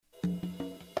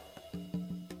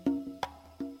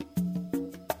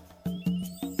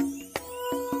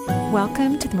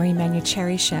Welcome to the Marie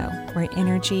Manuchehri Show, where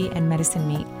energy and medicine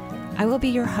meet. I will be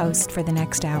your host for the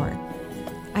next hour.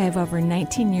 I have over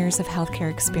 19 years of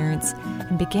healthcare experience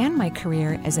and began my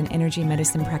career as an energy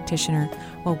medicine practitioner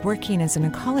while working as an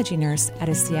oncology nurse at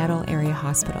a Seattle area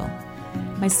hospital.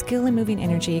 My skill in moving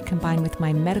energy combined with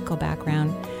my medical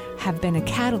background have been a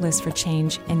catalyst for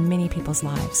change in many people's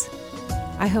lives.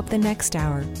 I hope the next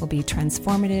hour will be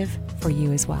transformative for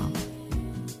you as well.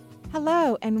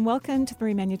 Hello, and welcome to the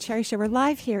Marie Manuchehri Show. We're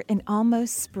live here in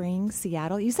almost spring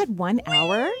Seattle. You said 1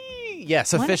 hour?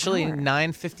 Yes, officially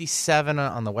 9:57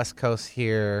 on the West Coast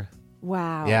here.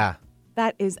 Wow. Yeah.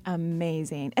 That is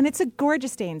amazing. And it's a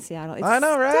gorgeous day in Seattle. It's I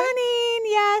know, right? Stunning,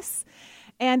 yes.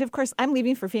 And, of course, I'm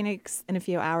leaving for Phoenix in a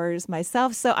few hours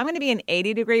myself, so I'm going to be in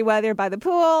 80-degree weather by the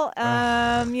pool.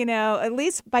 At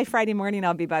least by Friday morning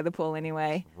I'll be by the pool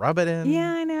anyway. Rub it in.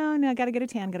 Yeah, I know. No, got to get a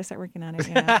tan. Got to start working on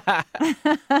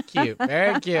it. Cute.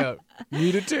 Very cute.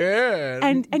 Need a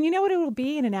tan. And you know what it will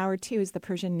be in an hour, too, is the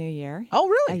Persian New Year. Oh,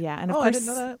 really? Yeah. And, of course, I didn't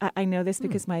know that. I know this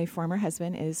because my former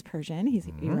husband is Persian. He's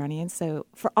Iranian. So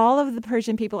for all of the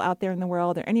Persian people out there in the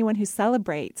world or anyone who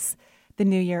celebrates the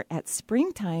New Year at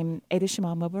springtime, Eid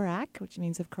al-Shema Mubarak, which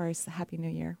means, of course, Happy New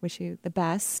Year. Wish you the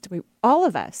best. All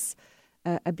of us,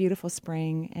 a beautiful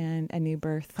spring and a new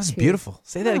birth. That's beautiful.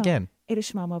 Say that again. Eid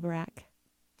al-Shema Mubarak.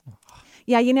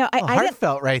 Yeah, I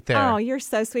heartfelt right there. Oh, you're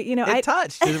so sweet. It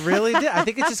touched. It really did. I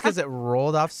think it's just because it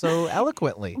rolled off so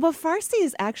eloquently. Well, Farsi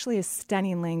is actually a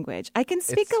stunning language. I can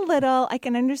speak a little. I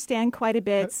can understand quite a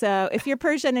bit. So if you're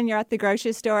Persian and you're at the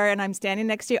grocery store and I'm standing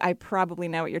next to you, I probably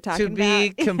know what you're talking about.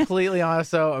 To be completely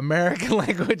honest, though, American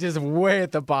language is way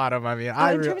at the bottom. I mean,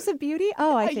 in terms of beauty,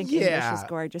 I think English is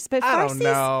gorgeous. But I don't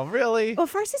know, really. Well,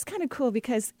 Farsi is kind of cool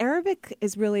because Arabic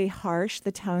is really harsh.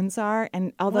 The tones are,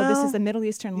 and although this is a Middle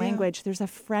Eastern language, there's a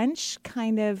French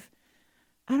kind of,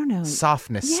 I don't know,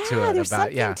 softness to it. There's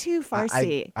something to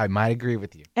Farsi. I might agree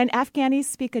with you. And Afghanis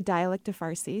speak a dialect of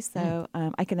Farsi, so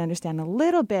I can understand a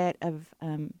little bit of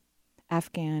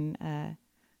Afghan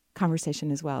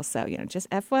conversation as well. So, just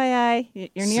FYI,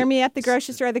 you're near me at the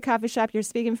grocery store, the coffee shop, you're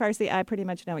speaking Farsi, I pretty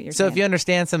much know what you're saying. So if you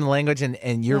understand some language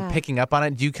and you're picking up on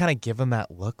it, do you kind of give them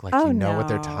that look like you know what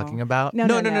they're talking about? No,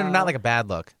 not like a bad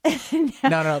look.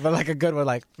 No, but like a good one,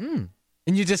 like,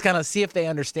 And you just kind of see if they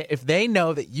understand, if they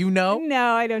know that you know.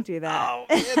 No, I don't do that. Oh,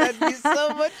 man, that'd be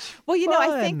so much Well, fun.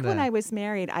 I think when I was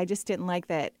married, I just didn't like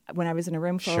that when I was in a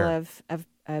room full of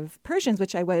Persians,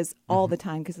 which I was all the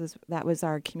time because that was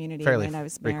our community when I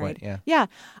was married. Frequent, yeah,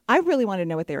 I really wanted to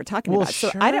know what they were talking about.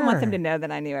 So I didn't want them to know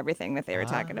that I knew everything that they were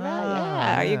talking about.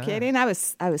 Yeah, are you kidding? I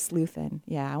was sleuthing.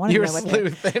 Yeah, I wanted to know what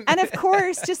sleuthing. And of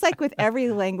course, just like with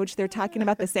every language, they're talking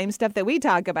about the same stuff that we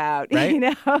talk about.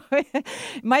 Right?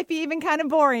 Might be even kind of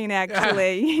boring,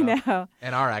 actually.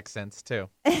 And our accents too.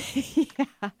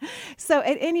 Yeah. So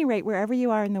at any rate, wherever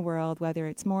you are in the world, whether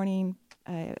it's morning,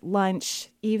 lunch,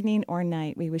 evening, or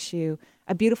night, we wish you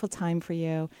a beautiful time for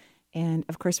you. And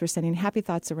of course, we're sending happy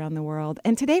thoughts around the world.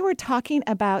 And today we're talking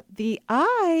about the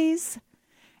eyes.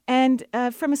 And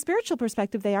from a spiritual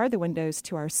perspective, they are the windows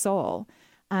to our soul.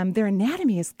 Their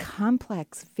anatomy is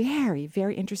complex, very,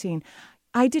 very interesting.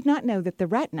 I did not know that the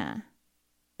retina,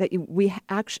 that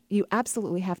you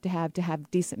absolutely have to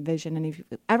have decent vision. And if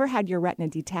you've ever had your retina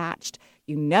detached,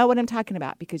 you know what I'm talking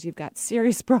about because you've got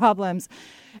serious problems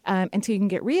until you can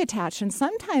get reattached. And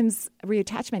sometimes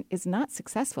reattachment is not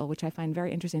successful, which I find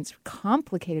very interesting. It's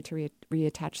complicated to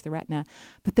reattach the retina.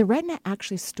 But the retina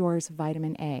actually stores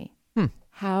vitamin A.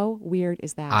 How weird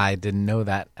is that? I didn't know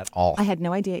that at all. I had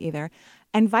no idea either.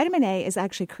 And vitamin A is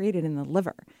actually created in the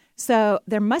liver. So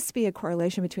there must be a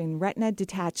correlation between retina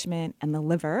detachment and the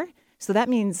liver. So that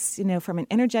means, from an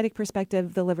energetic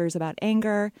perspective, the liver is about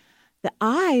anger. The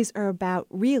eyes are about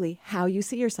really how you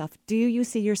see yourself. Do you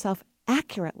see yourself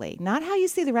accurately? Not how you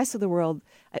see the rest of the world.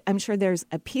 I'm sure there's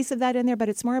a piece of that in there, but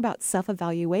it's more about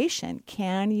self-evaluation.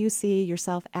 Can you see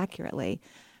yourself accurately?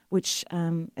 Which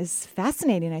is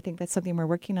fascinating. I think that's something we're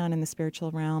working on in the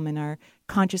spiritual realm, and our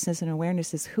consciousness and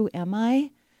awareness is, who am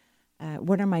I?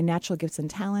 What are my natural gifts and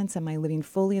talents? Am I living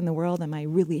fully in the world? Am I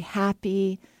really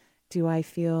happy? Do I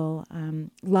feel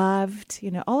loved?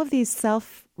 All of these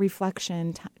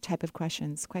self-reflection type of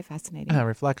questions. Quite fascinating.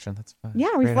 Reflection. That's fun. Yeah,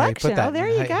 reflection. Oh, there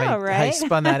you go, right? How you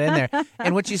spun that in there.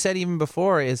 And what you said even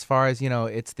before, as far as,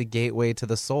 it's the gateway to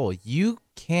the soul. You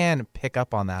can pick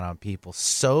up on that on people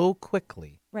so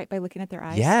quickly. Right, by looking at their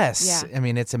eyes. Yes. Yeah. I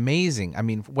mean, it's amazing. I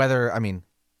mean,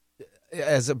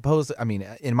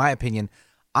 in my opinion,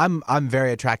 I'm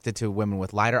very attracted to women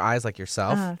with lighter eyes like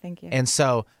yourself. Oh, thank you. And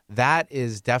so that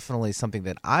is definitely something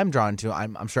that I'm drawn to.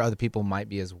 I'm sure other people might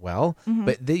be as well.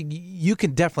 But you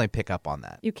can definitely pick up on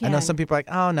that. You I know can. some people are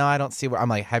like, oh, no, I don't see where. I'm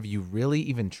like, have you really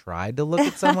even tried to look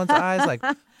at someone's eyes? Like,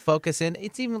 focus in.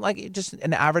 It's even like just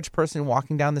an average person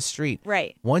walking down the street.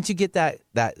 Right. Once you get that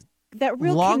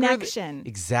real longer connection.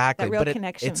 Exactly. That real but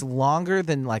connection. It's longer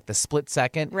than like the split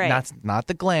second. Right. That's not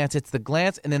the glance. It's the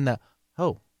glance and then the,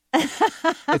 oh.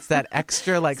 It's that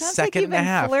extra Sounds second like you've and a been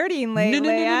half. flirting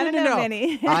lately. I don't know,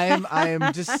 Minnie. I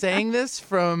am just saying this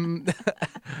from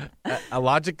a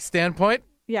logic standpoint.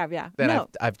 Yeah. That No.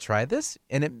 I've tried this,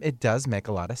 and it does make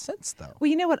a lot of sense, though. Well,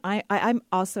 you know what? I'm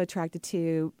also attracted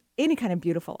to any kind of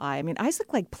beautiful eye. I mean, eyes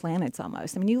look like planets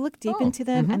almost. I mean, you look deep into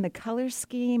them and the color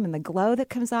scheme and the glow that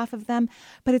comes off of them,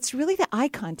 but it's really the eye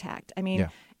contact. I mean,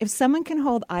 if someone can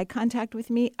hold eye contact with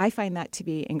me, I find that to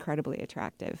be incredibly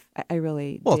attractive. I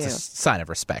really Well, do. it's a sign of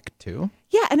respect, too.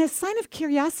 Yeah, and a sign of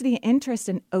curiosity, interest,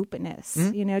 and openness.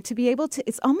 You know, to be able to,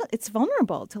 it's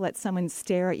vulnerable to let someone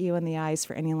stare at you in the eyes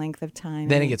for any length of time.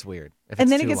 Then it gets weird. and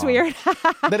then it gets weird.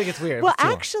 Then it gets weird. Well,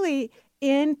 if it's too long. actually,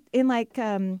 in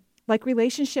like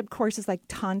relationship courses, like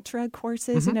tantra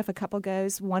courses, you know, if a couple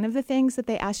goes, one of the things that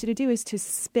they ask you to do is to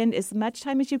spend as much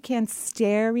time as you can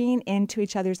staring into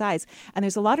each other's eyes. And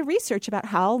there's a lot of research about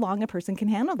how long a person can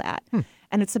handle that.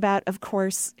 And it's about, of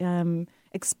course,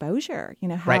 exposure. You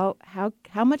know, how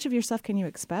much of yourself can you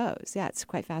expose? Yeah, it's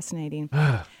quite fascinating.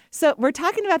 So we're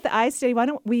talking about the eyes today. Why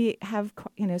don't we have,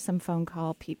 some phone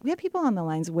call people? We have people on the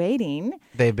lines waiting.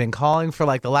 They've been calling for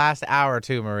like the last hour or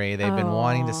two, Marie. They've been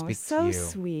wanting to speak to you. So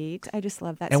sweet. I just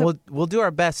love that. And So- we'll do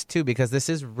our best too, because this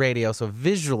is radio, so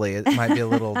visually it might be a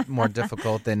little more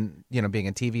difficult than being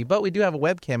on TV. But we do have a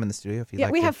webcam in the studio. If you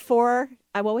like, we to. have four.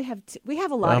 Well, we have we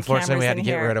have a lot of cameras Unfortunately, we had in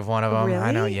to get here. rid of one of them. Really?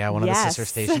 I know. Yeah, one of the sister Yes.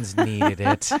 stations needed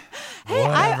it. Hey,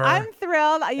 Whatever. I'm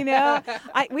thrilled. You know,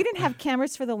 we didn't have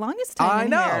cameras for the longest time I in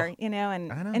know. here. You know,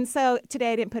 and so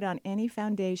today I didn't put on any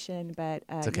foundation, but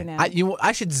It's okay. you know.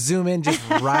 I should zoom in just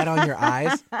right on your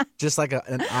eyes, just like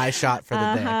an eye shot for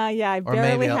the day. Yeah, I Or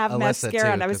barely maybe have Alyssa, mascara too,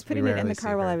 on. I was 'cause we putting it in rarely the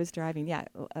car see while her. I was driving. Yeah,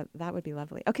 that would be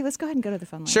lovely. Okay, let's go ahead and go to the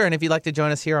phone line. Sure, and if you'd like to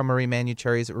join us here on Marie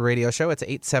Manucheri's radio show, it's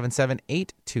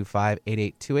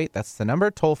 877-825-8828. That's the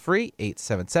number, toll free,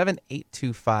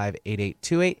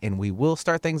 877-825-8828. And we will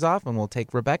start things off, and we'll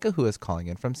take Rebecca, who is calling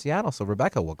in from Seattle. So,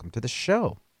 Rebecca, welcome to the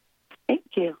show. Thank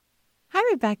you. Hi,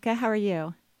 Rebecca. How are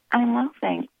you? I'm well,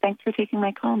 thanks. Thanks for taking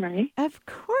my call, Marie. Of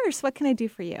course. What can I do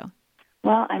for you?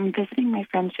 Well, I'm visiting my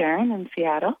friend Sharon in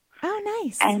Seattle. Oh,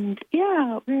 nice. And,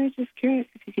 yeah, we were just curious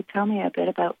if you could tell me a bit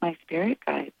about my spirit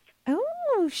guides.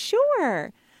 Oh,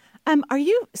 sure.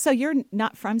 So you're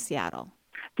not from Seattle?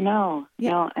 No,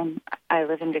 Yeah. no, I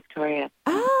live in Victoria.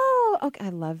 Oh, okay. I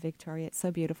love Victoria. It's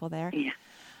so beautiful there. Yeah.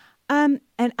 And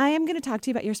I am going to talk to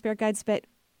you about your spirit guides, but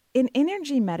in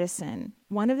energy medicine,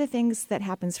 one of the things that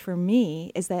happens for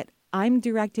me is that I'm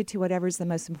directed to whatever's the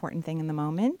most important thing in the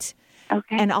moment.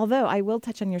 Okay. And although I will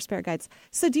touch on your spirit guides.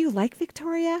 So do you like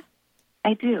Victoria?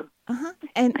 I do. Uh-huh.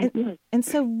 I do. And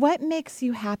so what makes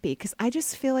you happy? Because I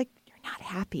just feel like you're not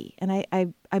happy. And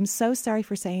I'm so sorry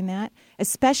for saying that,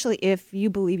 especially if you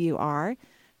believe you are.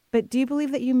 But do you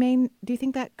believe that do you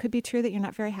think that could be true, that you're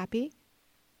not very happy?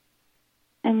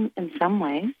 In some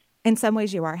ways. In some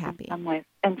ways you are happy.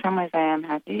 In some ways I am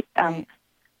happy. Right.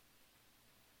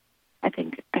 I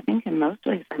think in most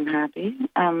ways I'm happy.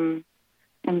 In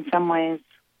some ways,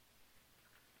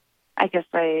 I guess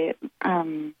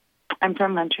I'm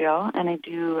from Montreal, and I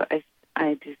do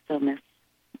still miss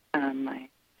my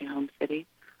home city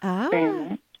very Ah,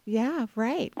 much. yeah,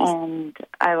 right. And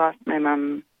I lost my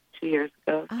mom 2 years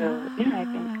ago, so I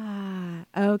think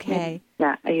Okay.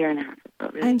 a year and a half ago.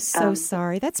 Really. I'm so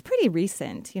sorry. That's pretty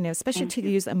recent, especially Thank to you.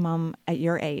 lose a mom at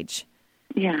your age.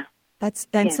 Yeah. So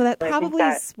that I think probably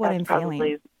is what I'm that's feeling.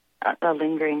 probably a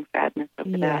lingering sadness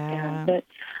over that. Yeah. Yeah. But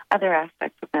other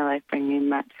aspects of my life bring me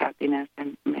much happiness,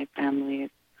 and my family is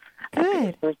a Good.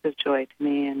 big source of joy to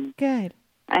me. And Good.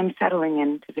 I'm settling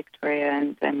into Victoria,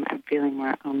 and I'm feeling more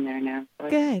at home there now. So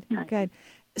Good. Yeah. Good.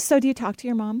 So do you talk to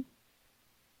your mom?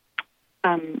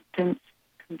 Since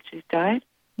she's died,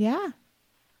 Yeah.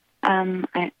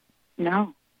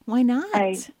 no. Why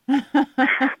not?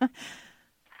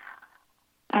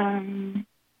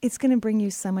 It's going to bring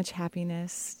you so much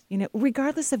happiness,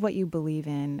 regardless of what you believe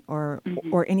in or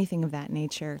anything of that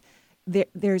nature.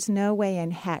 There's no way in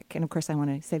heck, and of course I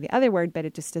want to say the other word, but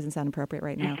it just doesn't sound appropriate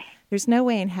right now. There's no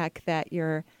way in heck that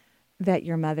your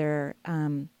mother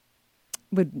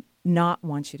would not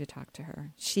want you to talk to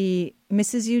her. She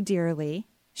misses you dearly.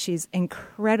 She's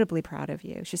incredibly proud of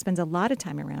you. She spends a lot of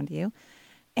time around you.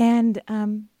 And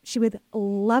she would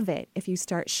love it if you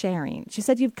start sharing. She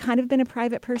said you've kind of been a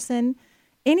private person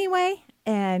anyway.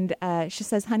 And she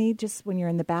says, honey, just when you're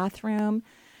in the bathroom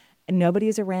and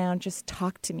nobody's around, just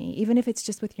talk to me. Even if it's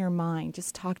just with your mind,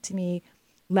 just talk to me.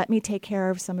 Let me take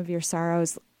care of some of your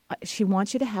sorrows. She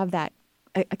wants you to have that,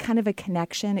 a kind of a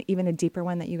connection, even a deeper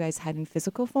one that you guys had in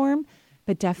physical form,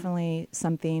 but definitely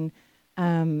something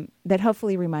that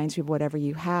hopefully reminds you of whatever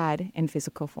you had in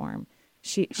physical form.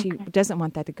 She doesn't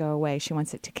want that to go away. She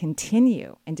wants it to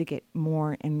continue and to get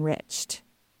more enriched.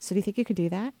 So do you think you could do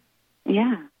that?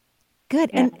 Yeah. Good.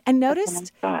 Yeah, And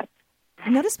notice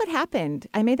what happened.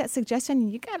 I made that suggestion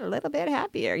and you got a little bit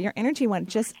happier. Your energy went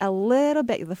just a little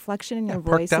bit, the flexion in your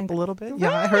voice. Perked up a little bit.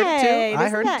 Yeah, I heard it too. I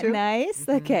heard it too. Nice.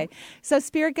 Mm-hmm. Okay. So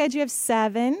spirit guides, you have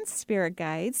 7 spirit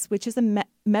guides, which is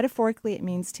metaphorically, it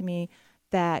means to me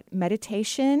that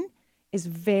meditation is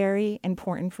very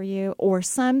important for you, or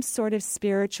some sort of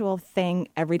spiritual thing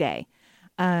every day.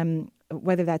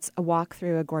 Whether that's a walk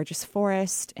through a gorgeous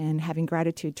forest and having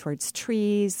gratitude towards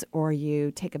trees, or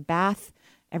you take a bath.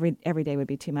 Every day would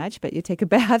be too much, but you take a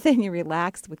bath and you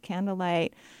relax with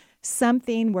candlelight.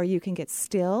 Something where you can get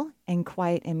still and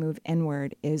quiet and move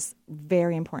inward is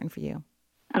very important for you.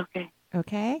 Okay.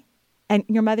 Okay? And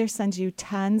your mother sends you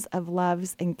tons of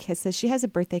loves and kisses. She has a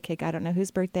birthday cake. I don't know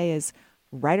whose birthday is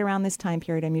right around this time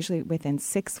period. I'm usually within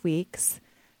 6 weeks.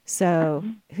 So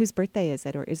whose birthday is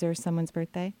it, or is there someone's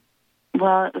birthday?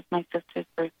 Well, it was my sister's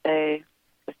birthday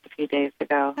just a few days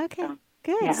ago. Okay, so,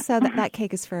 good. Yeah. So that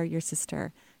cake is for your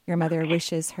sister. Your mother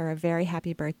wishes her a very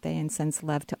happy birthday and sends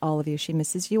love to all of you. She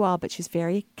misses you all, but she's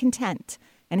very content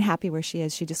and happy where she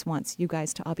is. She just wants you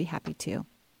guys to all be happy too.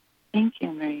 Thank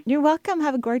you, Marie. You're welcome.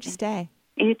 Have a gorgeous day.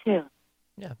 You too.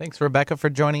 Yeah, thanks, Rebecca, for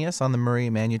joining us on the Marie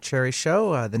Manuchehri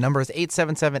Show. The number is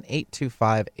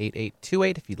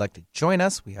 877-825-8828. If you'd like to join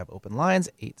us, we have open lines,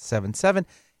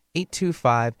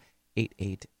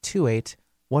 877-825-8828.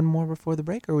 One more before the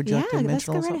break, or would you like to mention let's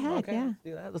go something? right ahead. Okay, Yeah. let's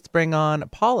do that. Let's bring on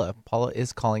Paula. Paula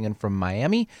is calling in from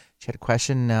Miami. She had a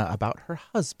question about her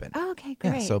husband. Oh, okay,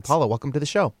 great. Yeah, so Paula, welcome to the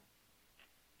show.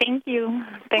 Thank you.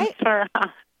 Thanks for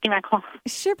giving me a call.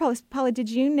 Sure, Paula. Paula, did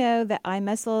you know that eye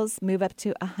muscles move up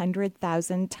to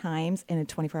 100,000 times in a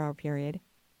 24-hour period?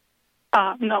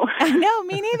 No. No,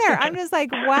 me neither. I'm just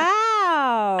like,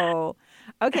 wow.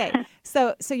 Okay,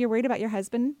 so you're worried about your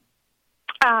husband?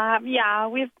 Yeah,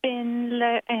 we've been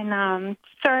in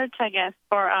search, I guess,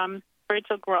 for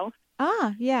spiritual growth.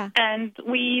 Ah, yeah. And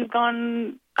we've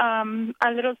gone a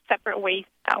little separate ways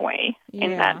that way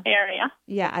in that area.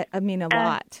 Yeah, I mean a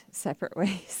lot separate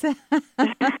ways.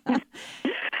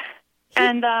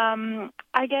 And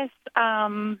I guess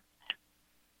I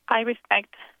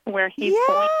respect where he's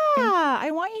going. Yeah, I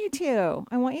want you to.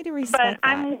 I want you to respect But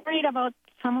that. I'm worried about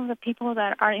some of the people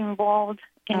that are involved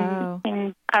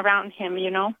in around him,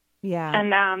 you know? Yeah.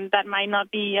 And that might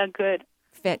not be a good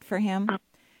fit for him.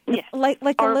 Yes. Like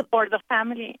or a little, for the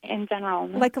family in general.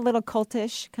 like a little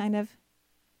cultish kind of.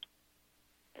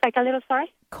 Like a little,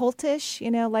 sorry? Cultish,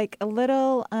 like a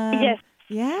little. Yes.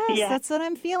 Yes, that's what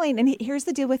I'm feeling. And here's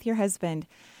the deal with your husband.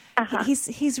 Uh-huh.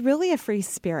 He's really a free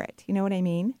spirit. You know what I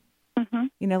mean? Mm-hmm.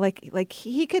 Like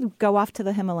he could go off to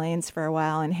the Himalayas for a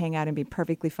while and hang out and be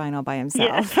perfectly fine all by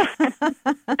himself. Yes.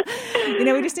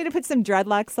 We just need to put some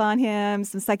dreadlocks on him,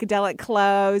 some psychedelic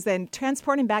clothes, and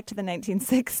transport him back to the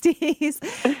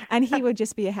 1960s, and he would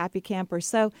just be a happy camper.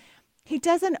 So he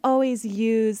doesn't always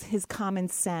use his common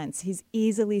sense. He's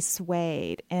easily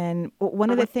swayed. And one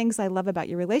of the things I love about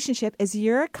your relationship is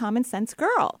you're a common sense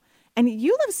girl, and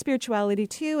you love spirituality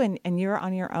too, and you're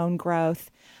on your own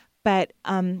growth. But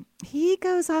he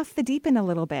goes off the deep end a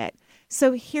little bit.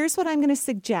 So here's what I'm going to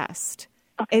suggest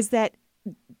is that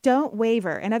don't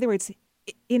waver. In other words,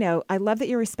 I love that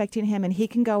you're respecting him and he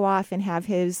can go off and have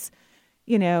his,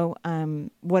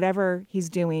 whatever he's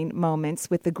doing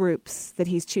moments with the groups that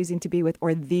he's choosing to be with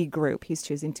or the group he's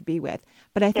choosing to be with.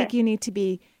 But I think you need to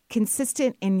be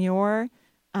consistent in your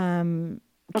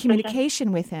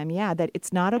communication with him, that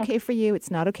it's not okay for you,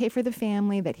 it's not okay for the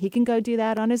family, that he can go do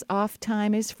that on his off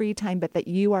time, his free time, but that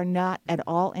you are not at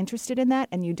all interested in that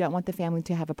and you don't want the family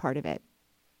to have a part of it.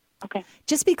 Okay.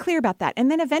 Just be clear about that.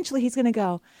 And then eventually he's going to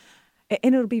go,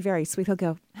 and it'll be very sweet, he'll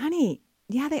go, honey,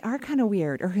 yeah, they are kind of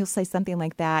weird, or he'll say something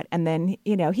like that. And then,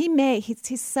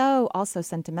 he's so also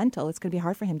sentimental, it's going to be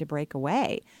hard for him to break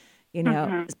away,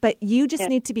 but you just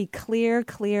need to be clear.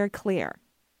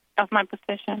 Of my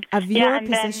position. Of your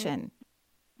position.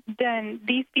 Then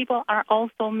these people are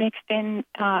also mixed in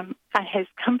at his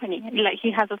company. Like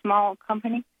he has a small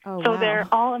company. Oh, so wow. they're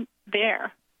all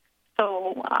there.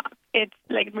 So it's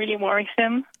like really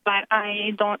worrisome, but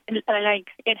I don't like.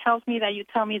 It helps me that you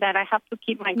tell me that I have to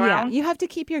keep my ground. Yeah, you have to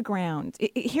keep your ground.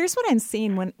 Here's what I'm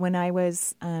seeing when I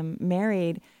was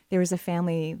married. There was a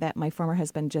family that my former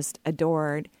husband just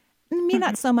adored. Me,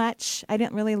 not so much. I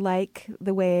didn't really like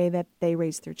the way that they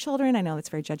raised their children. I know that's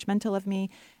very judgmental of me.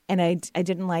 And I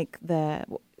didn't like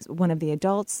one of the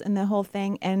adults in the whole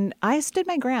thing. And I stood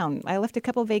my ground. I left a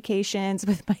couple vacations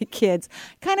with my kids.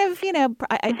 Kind of,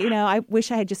 I wish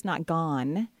I had just not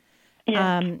gone.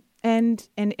 Yeah. And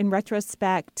in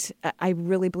retrospect, I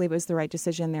really believe it was the right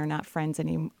decision. They're not friends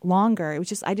any longer. It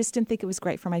was I just didn't think it was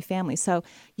great for my family. So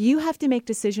you have to make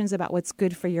decisions about what's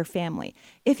good for your family.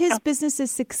 If his business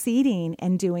is succeeding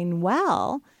and doing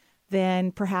well,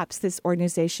 then perhaps this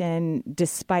organization,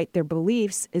 despite their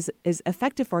beliefs, is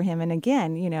effective for him. And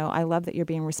again, I love that you're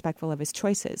being respectful of his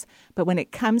choices. But when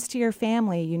it comes to your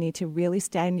family, you need to really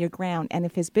stand your ground. And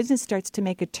if his business starts to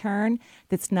make a turn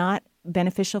that's not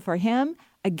beneficial for him,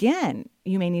 again,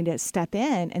 you may need to step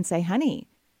in and say, honey.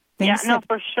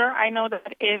 For sure. I know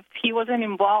that if he wasn't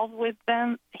involved with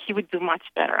them, he would do much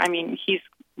better. I mean, he's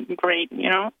great,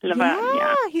 Yeah.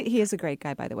 He is a great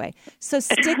guy, by the way. So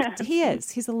he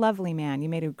is. He's a lovely man. You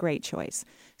made a great choice.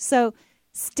 So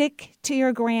stick to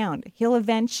your ground. He'll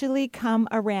eventually come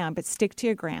around, but stick to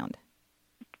your ground.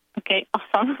 Okay,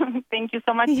 awesome. Thank you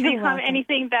so much. You're Do you have welcome.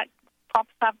 anything that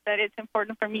pops up that it's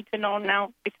important for me to know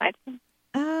now besides him?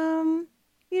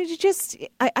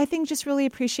 I think just really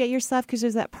appreciate yourself, because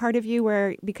there's that part of you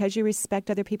where, because you respect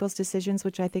other people's decisions,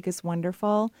 which I think is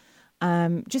wonderful.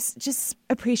 Just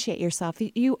appreciate yourself.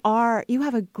 You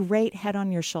have a great head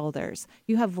on your shoulders.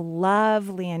 You have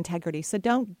lovely integrity. So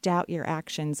don't doubt your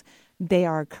actions. They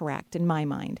are correct in my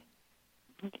mind.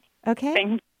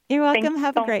 Okay? You're welcome.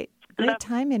 Have a great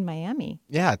time in Miami.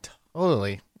 Yeah,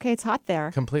 totally. Okay, it's hot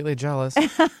there. Completely jealous.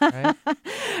 Right?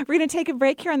 We're going to take a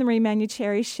break here on the Marie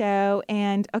Manuchehri Show.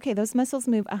 And, okay, those muscles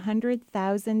move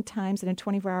 100,000 times in a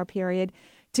 24-hour period.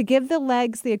 To give the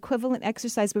legs the equivalent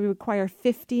exercise, we require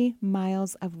 50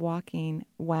 miles of walking.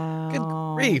 Wow. Good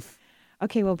grief.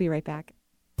 Okay, we'll be right back.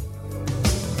 In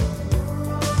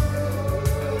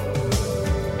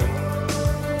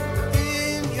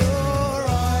your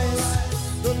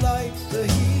eyes, the light, the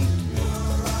heat.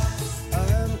 Your eyes, I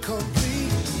am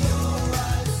complete. Your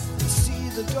eyes, see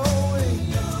the doorway.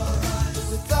 Your eyes,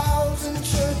 the thousand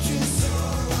churches. Your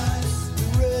eyes, the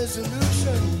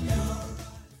resolution.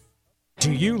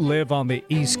 Do you live on the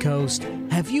East Coast?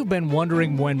 Have you been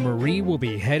wondering when Marie will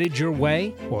be headed your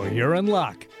way? Well, you're in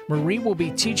luck. Marie will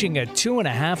be teaching a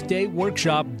 2.5-day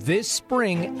workshop this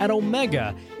spring at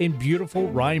Omega in beautiful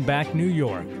Rhinebeck, New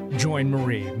York. Join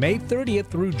Marie May 30th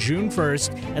through June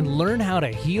 1st and learn how to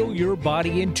heal your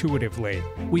body intuitively.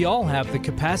 We all have the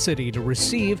capacity to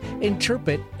receive,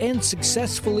 interpret, and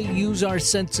successfully use our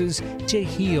senses to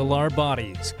heal our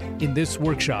bodies. In this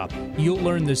workshop, you'll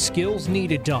learn the skills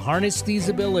needed to harness these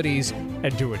abilities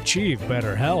and to achieve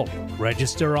better health.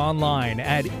 Register online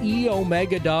at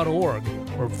eomega.org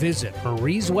or visit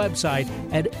Marie's website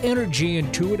at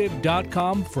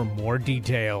energyintuitive.com for more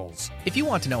details. If you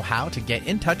want to know how to get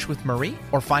in touch with Marie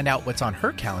or find out what's on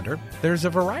her calendar, there's a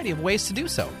variety of ways to do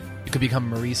so. You could become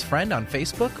Marie's friend on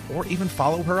Facebook or even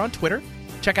follow her on Twitter.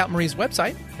 Check out Marie's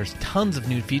website. There's tons of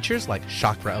new features like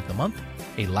Chakra of the Month,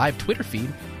 a live Twitter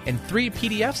feed, and 3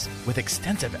 PDFs with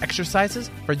extensive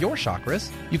exercises for your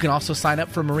chakras. You can also sign up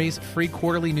for Marie's free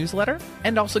quarterly newsletter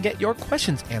and also get your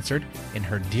questions answered in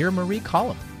her Dear Marie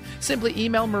column. Simply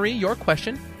email Marie your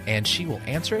question and she will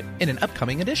answer it in an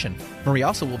upcoming edition. Marie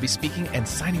also will be speaking and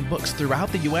signing books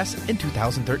throughout the U.S. in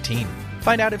 2013.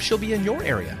 Find out if she'll be in your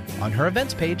area on her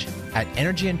events page at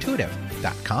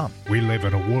energyintuitive.com. We live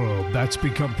in a world that's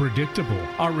become predictable.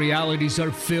 Our realities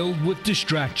are filled with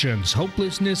distractions,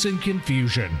 hopelessness, and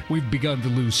confusion. We've begun to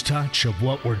lose touch of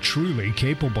what we're truly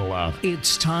capable of.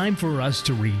 It's time for us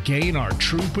to regain our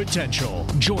true potential.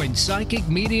 Join psychic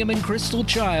medium and crystal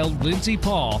child Lindsay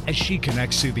Paul as she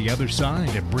connects to the other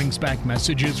side and brings back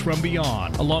messages from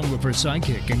beyond, along with her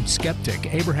psychic and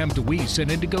skeptic Abraham DeWeese and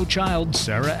indigo child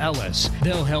Sarah Ellis.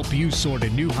 They'll help you soar to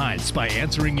new heights by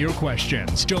answering your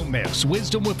questions. Don't miss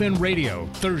Wisdom Within Radio,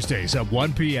 Thursdays at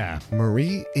 1 p.m.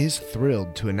 Marie is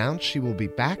thrilled to announce she will be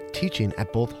back teaching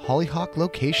at both Hollyhock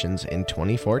locations in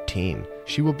 2014.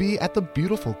 She will be at the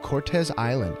beautiful Cortes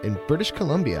Island in British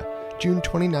Columbia, June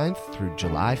 29th through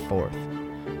July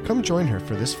 4th. Come join her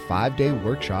for this 5-day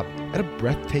workshop at a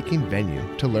breathtaking venue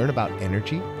to learn about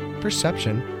energy,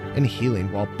 perception, and healing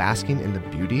while basking in the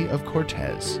beauty of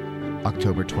Cortes.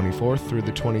 October 24th through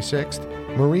the 26th,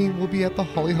 Marie will be at the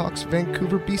Hollyhocks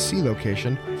Vancouver, BC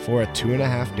location for a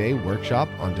 2.5-day workshop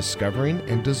on discovering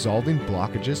and dissolving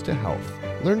blockages to health.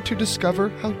 Learn to discover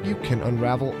how you can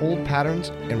unravel old patterns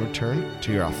and return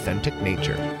to your authentic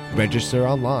nature. Register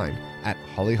online at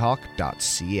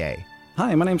hollyhock.ca.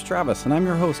 Hi, my name's Travis, and I'm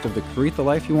your host of the Create the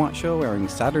Life You Want show, airing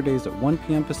Saturdays at 1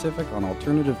 p.m. Pacific on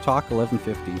Alternative Talk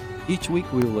 1150. Each week,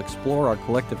 we will explore our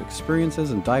collective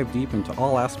experiences and dive deep into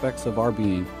all aspects of our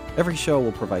being. Every show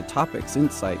will provide topics,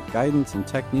 insight, guidance, and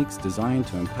techniques designed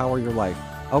to empower your life.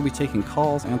 I'll be taking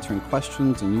calls, answering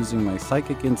questions, and using my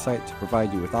psychic insight to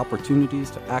provide you with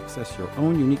opportunities to access your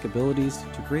own unique abilities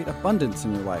to create abundance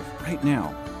in your life right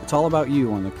now. It's all about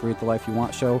you on the Create the Life You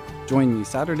Want show. Join me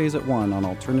Saturdays at 1 on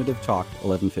Alternative Talk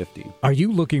 1150. Are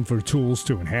you looking for tools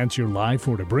to enhance your life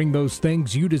or to bring those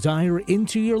things you desire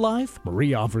into your life?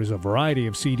 Marie offers a variety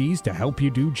of CDs to help you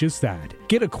do just that.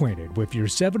 Get acquainted with your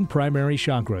 7 primary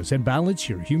chakras and balance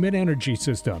your human energy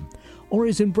system. Or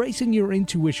is embracing your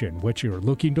intuition what you're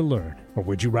looking to learn? Or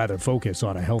would you rather focus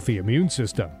on a healthy immune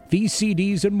system? These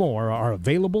CDs and more are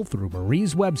available through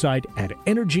Marie's website at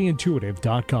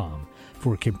energyintuitive.com.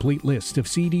 For a complete list of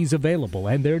CDs available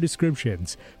and their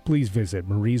descriptions, please visit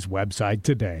Marie's website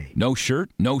today. No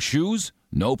shirt, no shoes?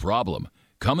 No problem.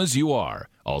 Come as you are.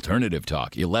 Alternative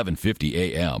Talk,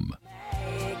 1150 a.m.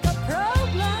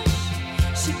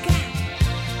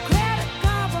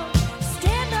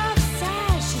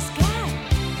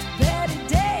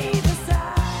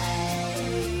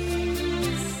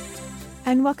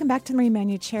 And welcome back to the Marie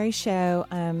Manuchehri Show.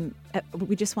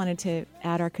 We just wanted to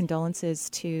add our condolences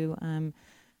to an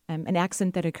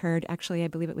accident that occurred. Actually, I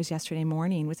believe it was yesterday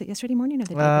morning. Was it yesterday morning or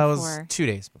the day before? It was 2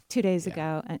 days before. 2 days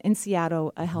ago. In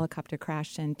Seattle, a helicopter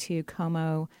crashed and 2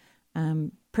 Como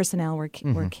personnel were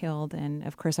killed. And,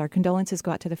 of course, our condolences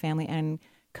go out to the family and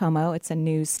Como. It's a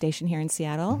news station here in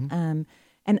Seattle. And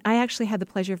I actually had the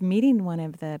pleasure of meeting one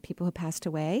of the people who passed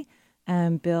away,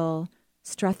 Bill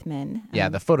Struthman. Yeah,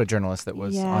 the photojournalist that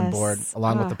was on board,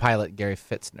 along with the pilot, Gary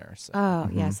Fitzner. So.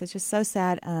 Yes, it's just so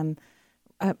sad.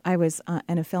 I was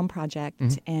in a film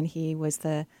project, and he was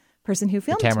the person who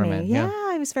filmed cameraman, me.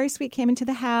 Yeah, it was very sweet. Came into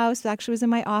the house. Actually was in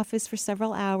my office for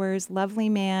several hours. Lovely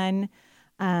man.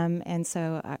 And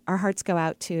so our hearts go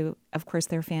out to, of course,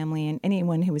 their family and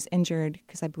anyone who was injured,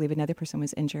 because I believe another person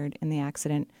was injured in the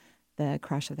accident, the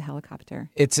crash of the helicopter.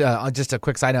 It's just a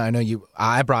quick side note. I know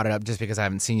I brought it up just because I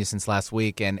haven't seen you since last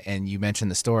week, and you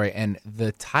mentioned the story. And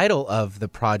the title of the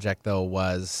project, though,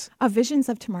 was Visions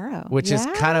of Tomorrow, which is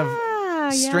kind of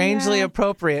strangely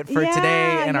appropriate for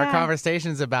today and our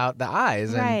conversations about the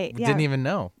eyes. And didn't even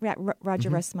know. Yeah,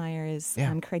 Roger Russmeyer is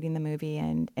creating the movie,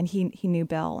 and he knew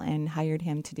Bill and hired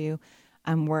him to do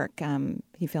work.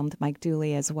 He filmed Mike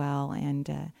Dooley as well,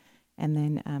 and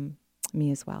then me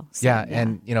as well. So,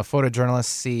 and photojournalists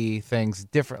see things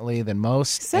differently than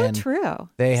most. So and true.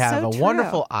 They have a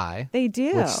wonderful eye. They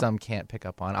do. Which some can't pick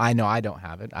up on. I know I don't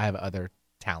have it. I have other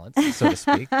talents, so to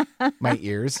speak. My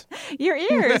ears. Your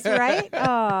ears, right?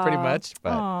 Oh, pretty much.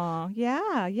 But. Oh,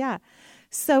 yeah.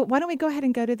 So why don't we go ahead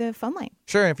and go to the phone line?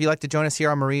 Sure. If you'd like to join us here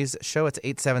on Marie's show, it's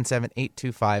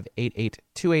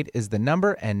 877-825-8828 is the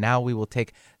number. And now we will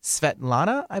take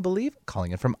Svetlana, I believe,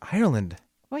 calling in from Ireland.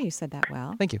 Well, you said that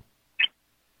well. Thank you.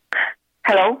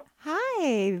 Hello.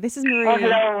 Hi, this is Marie. Oh,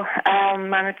 hello. I'm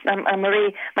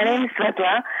Marie. My name is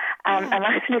Svetla. I'm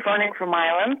actually phoning from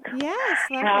Ireland. Yes,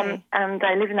 lovely. And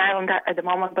I live in Ireland at the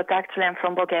moment, but actually I'm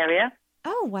from Bulgaria.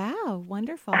 Oh, wow.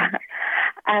 Wonderful.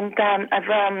 And I've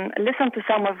listened to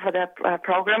some of the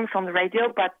programs on the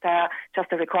radio, but just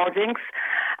the recordings.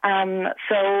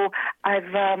 So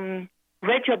I've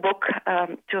read your book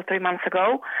 2 or 3 months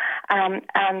ago, and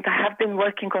I have been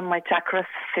working on my chakras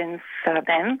since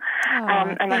then.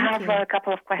 And I have a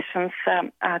couple of questions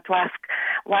to ask.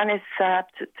 One is to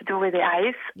do with the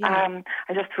eyes. Yeah.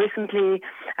 I just recently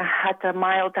had a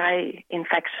mild eye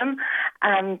infection,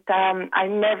 and I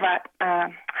never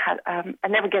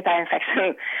get eye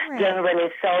infection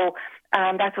generally. So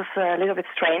that was a little bit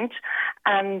strange,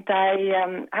 and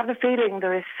I have the feeling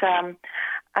there is.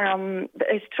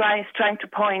 It's trying to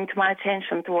point my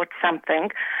attention towards something,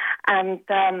 and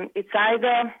it's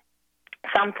either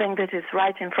something that is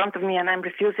right in front of me and I'm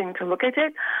refusing to look at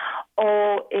it,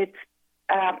 or it's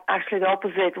actually the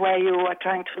opposite, where you are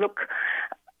trying to look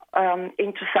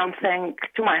into something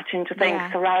too much, into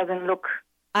things, rather than look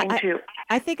into.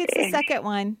 I think it's the second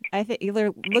one. I think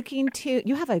you're looking to.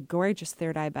 You have a gorgeous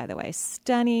third eye, by the way,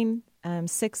 stunning.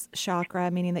 6th chakra,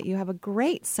 meaning that you have a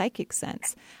great psychic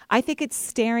sense. I think it's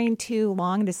staring too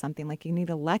long to something, like you need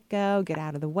to let go, get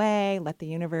out of the way, let the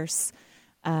universe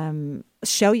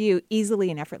show you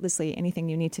easily and effortlessly anything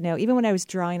you need to know. Even when I was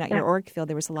drawing out your auric field,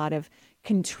 there was a lot of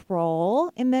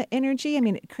control in the energy. I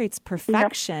mean, it creates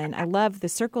perfection. I love the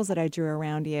circles that I drew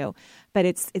around you, but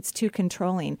it's too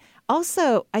controlling.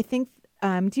 Also, I think,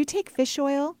 do you take fish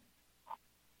oil?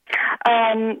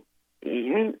 I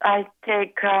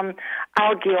take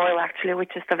algae oil, actually,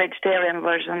 which is the vegetarian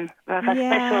version.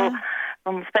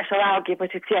 Special algae, but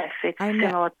it's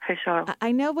similar to fish oil.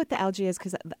 I know what the algae is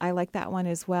because I like that one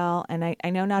as well. And I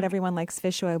know not everyone likes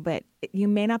fish oil, but you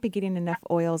may not be getting enough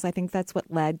oils. I think that's what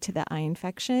led to the eye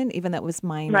infection, even though it was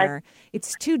minor. Right.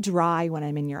 It's too dry when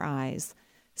I'm in your eyes.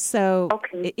 So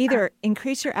either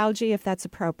increase your algae if that's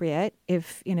appropriate,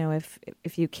 if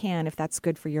you can, if that's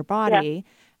good for your body,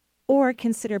 or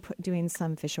consider doing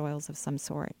some fish oils of some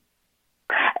sort.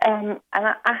 And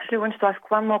I actually wanted to ask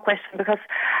one more question because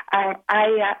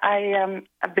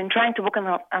I've been trying to book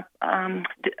over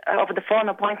the phone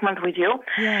appointment with you,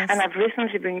 and I've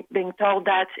recently been told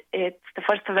that the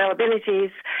first availability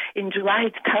is in July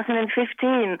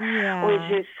 2015,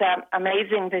 which is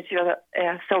amazing that you're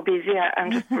so busy.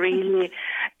 I'm just really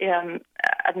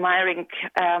admiring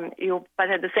you,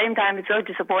 but at the same time, it's very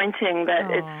disappointing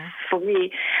that it's for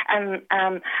me. And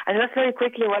I just very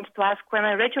quickly wanted to ask, when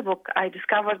I read your book, I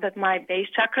discovered that my base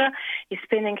chakra is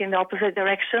spinning in the opposite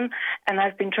direction, and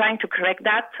I've been trying to correct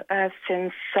that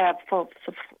since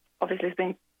obviously it's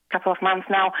been a couple of months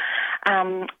now,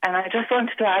 and I just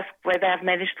wanted to ask whether I've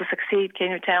managed to succeed.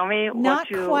 Can you tell me? Not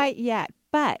quite yet,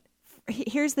 but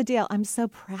here's the deal. I'm so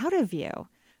proud of you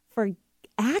for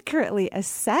accurately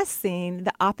assessing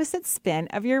the opposite spin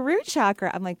of your root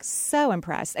chakra. I'm so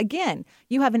impressed. Again,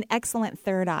 you have an excellent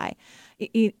third eye.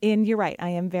 And you're right. I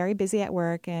am very busy at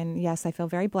work. And yes, I feel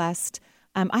very blessed.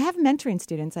 I have mentoring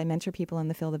students. I mentor people in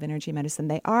the field of energy medicine.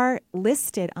 They are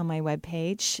listed on my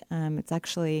webpage. It's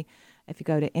actually, if you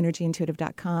go to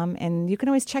energyintuitive.com, and you can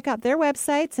always check out their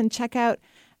websites and check out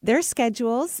their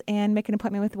schedules and make an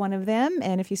appointment with one of them.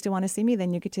 And if you still want to see me,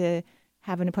 then you get to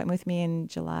have an appointment with me in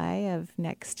July of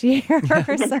next year.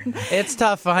 It's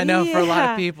tough, I know, for a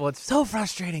lot of people. It's so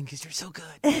frustrating because you're so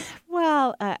good.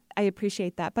 Well, I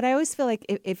appreciate that. But I always feel like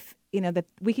if that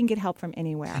we can get help from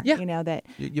anywhere, that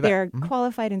there are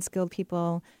qualified and skilled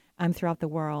people throughout the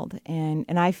world. And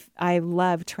I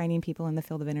love training people in the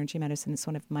field of energy medicine. It's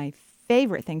one of my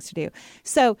favorite things to do.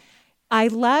 So I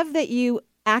love that you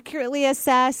accurately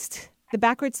assessed the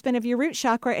backward spin of your root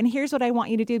chakra. And here's what I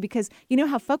want you to do, because you know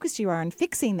how focused you are on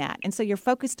fixing that. And so you're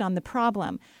focused on the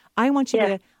problem. I want you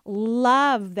to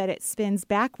love that it spins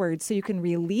backwards so you can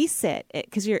release it,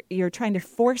 because you're trying to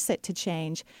force it to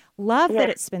change. Love that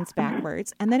it spins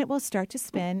backwards, and then it will start to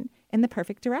spin in the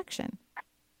perfect direction.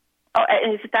 Oh,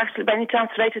 is it actually by any chance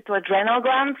related to adrenal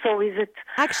glands, or is it?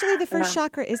 Actually, the first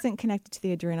chakra isn't connected to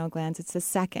the adrenal glands. It's the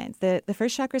second. The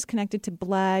first chakra is connected to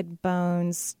blood,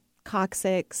 bones,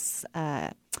 coccyx,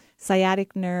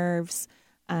 sciatic nerves,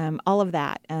 all of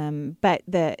that.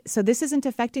 So this isn't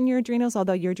affecting your adrenals,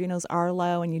 although your adrenals are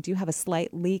low and you do have a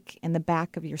slight leak in the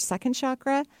back of your second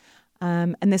chakra.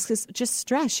 And this is just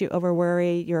stress. You over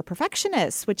worry. You're a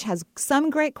perfectionist, which has some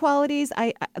great qualities.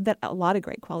 A lot of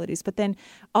great qualities. But then,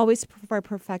 always for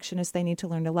perfectionists, they need to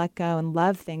learn to let go and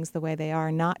love things the way they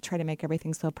are, not try to make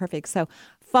everything so perfect. So,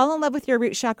 fall in love with your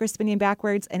root chakra spinning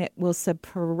backwards, and it will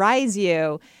surprise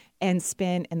you and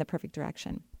spin in the perfect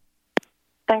direction.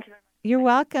 Thank you very much. You're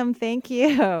welcome. Thank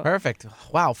you. Perfect.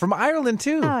 Wow. From Ireland,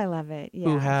 too. Oh, I love it. Yeah.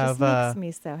 Who have just makes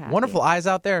me so happy. Wonderful eyes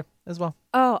out there as well.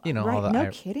 Oh, right. All the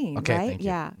kidding. Okay, right? Thank you.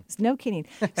 Yeah. No kidding.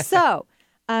 So,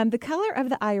 the color of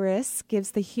the iris gives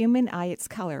the human eye its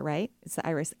color, right? It's the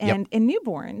iris. And in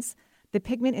newborns, the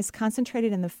pigment is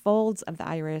concentrated in the folds of the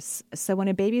iris. So when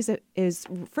a baby is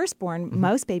first born,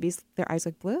 most babies, their eyes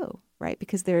look blue, right?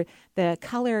 Because the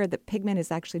color, the pigment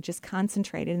is actually just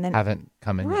concentrated. And then haven't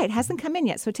come in yet. Right, hasn't come in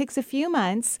yet. So it takes a few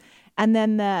months, and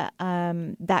then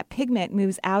that pigment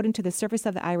moves out into the surface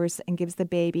of the iris and gives the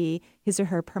baby his or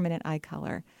her permanent eye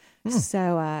color.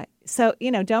 So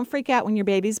don't freak out when your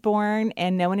baby's born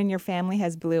and no one in your family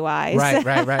has blue eyes.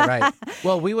 Right.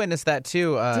 Well, we witnessed that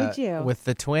too. Did you? With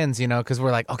the twins, because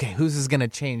we're like, okay, whose is going to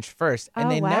change first?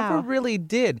 And they never really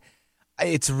did.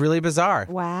 It's really bizarre.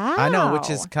 Wow. I know,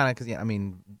 which is kind of because,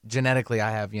 genetically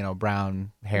I have,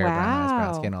 brown hair, brown eyes,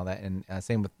 brown skin, all that. And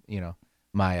same with,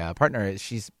 my partner.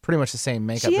 She's pretty much the same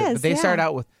makeup. She is, but they started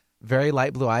out with very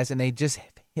light blue eyes, and they just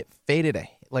faded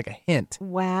like a hint.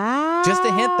 Wow. Just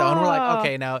a hint, though. And we're like,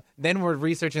 okay, now, then we're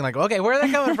researching, like, okay, where are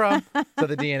they coming from? So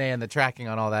the DNA and the tracking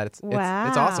on all that, it's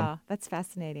awesome. That's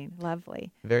fascinating.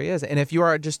 Lovely. Very is. And if you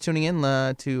are just tuning in to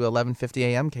 1150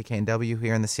 a.m. KKNW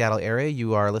here in the Seattle area,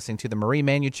 you are listening to the Marie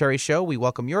Manuchehri Show. We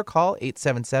welcome your call,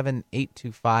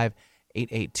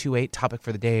 877-825-8828. Topic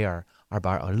for the day are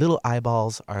our little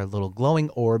eyeballs, our little glowing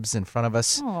orbs in front of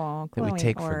us that we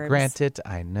take for granted.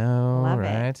 I know, Love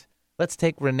right? it. Let's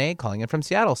take Renee calling in from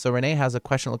Seattle. So Renee has a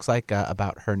question, looks like,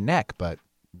 about her neck, but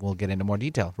we'll get into more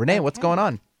detail. Renee, what's going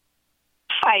on?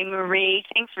 Hi, Marie.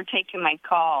 Thanks for taking my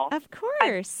call. Of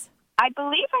course. I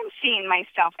believe I'm seeing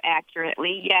myself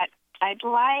accurately, yet I'd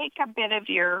like a bit of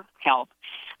your help.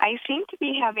 I seem to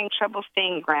be having trouble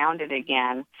staying grounded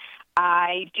again. Do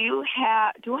I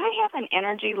have an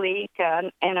energy leak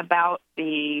in about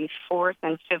the 4th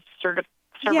and 5th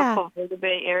cervical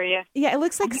vertebrae area? Yeah, it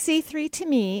looks like C3 to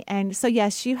me. And so,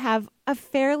 yes, you have a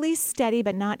fairly steady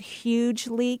but not huge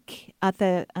leak at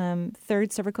the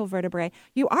 3rd cervical vertebrae.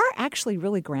 You are actually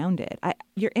really grounded.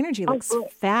 Your energy looks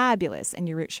fabulous in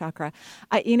your root chakra.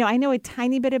 I know a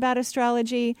tiny bit about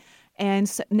astrology, and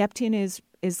so Neptune is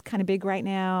kind of big right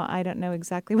now. I don't know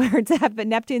exactly where it's at, but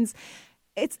Neptune's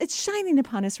it's shining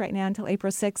upon us right now until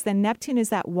April 6th. Then Neptune is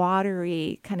that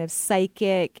watery kind of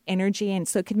psychic energy, and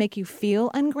so it could make you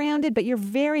feel ungrounded, but you're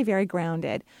very, very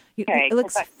grounded. It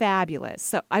looks fabulous.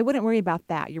 So I wouldn't worry about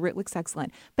that. Your root looks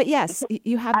excellent. But yes,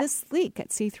 you have this leak at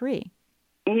C3.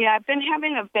 Yeah, I've been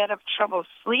having a bit of trouble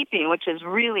sleeping, which is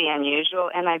really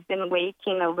unusual, and I've been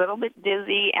waking a little bit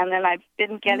dizzy, and then I've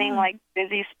been getting like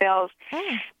dizzy spells.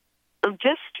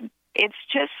 It's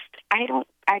just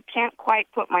I can't quite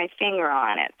put my finger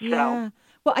on it. So. Yeah.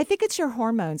 Well, I think it's your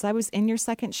hormones. I was in your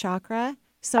 2nd chakra.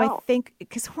 So I think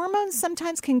because hormones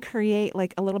sometimes can create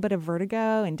like a little bit of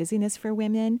vertigo and dizziness for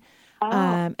women.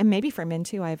 And maybe for men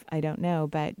too. I don't know,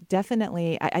 but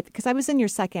definitely because I was in your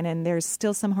 2nd and there's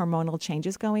still some hormonal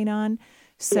changes going on.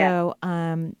 So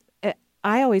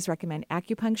I always recommend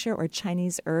acupuncture or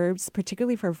Chinese herbs,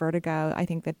 particularly for vertigo. I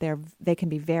think that they can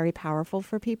be very powerful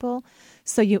for people.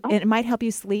 So it might help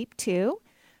you sleep too.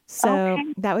 So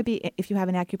that would be if you have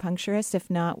an acupuncturist. If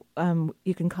not,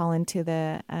 you can call into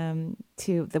the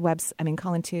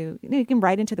website. You can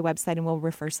write into the website and we'll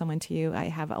refer someone to you. I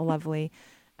have a lovely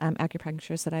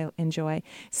acupuncturist that I enjoy.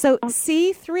 So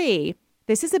C3,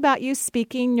 this is about you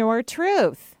speaking your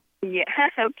truth. Yeah,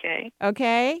 okay.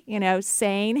 Okay,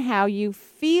 saying how you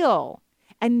feel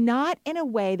and not in a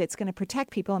way that's going to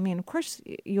protect people. I mean, of course,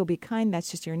 you'll be kind.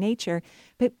 That's just your nature.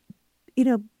 But,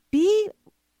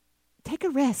 take a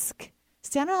risk.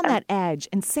 Stand on that edge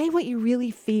and say what you really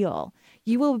feel.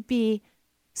 You will be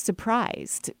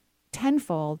surprised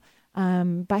tenfold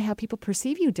by how people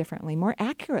perceive you differently, more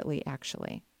accurately,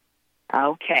 actually.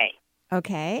 Okay.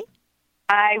 Okay.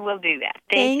 I will do that.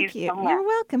 Thank you so much. You're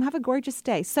welcome. Have a gorgeous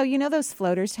day. So those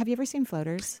floaters. Have you ever seen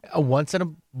floaters? Once in a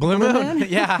blue moon.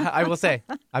 Yeah, I will say.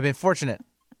 I've been fortunate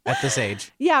at this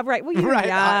age. Yeah, right. Well, you're right.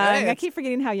 young. I keep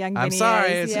forgetting how young Vinny is. I'm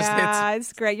sorry.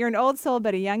 It's great. You're an old soul,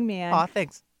 but a young man. Aw,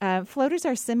 thanks. Floaters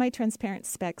are semi-transparent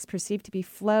specks perceived to be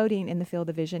floating in the field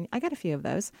of vision. I got a few of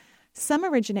those. Some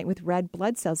originate with red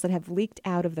blood cells that have leaked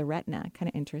out of the retina. Kind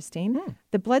of interesting.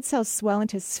 The blood cells swell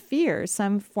into spheres,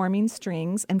 some forming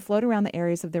strings, and float around the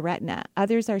areas of the retina.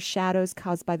 Others are shadows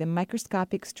caused by the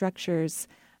microscopic structures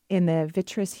in the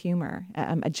vitreous humor,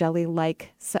 a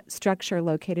jelly-like structure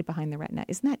located behind the retina.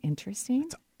 Isn't that interesting?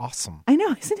 It's awesome. I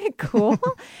know. Isn't it cool?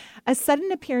 A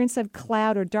sudden appearance of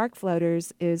cloud or dark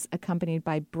floaters is accompanied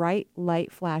by bright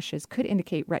light flashes, could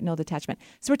indicate retinal detachment.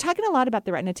 So we're talking a lot about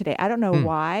the retina today. I don't know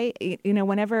why.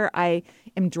 Whenever I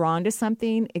am drawn to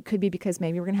something, it could be because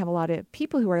maybe we're going to have a lot of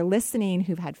people who are listening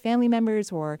who've had family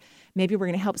members, or maybe we're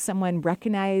going to help someone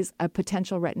recognize a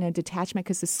potential retina detachment,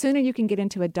 because the sooner you can get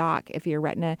into a doc, if your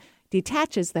retina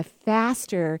detaches, the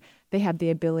faster they have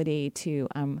the ability to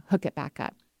hook it back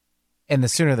up. And the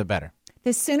sooner the better.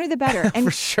 The sooner the better. And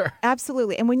for sure.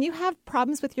 Absolutely. And when you have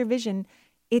problems with your vision,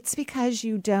 it's because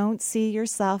you don't see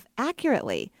yourself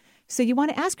accurately. So you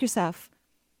want to ask yourself,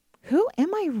 who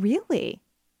am I really?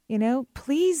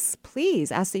 Please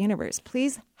ask the universe,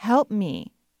 please help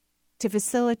me to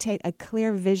facilitate a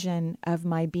clear vision of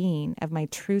my being, of my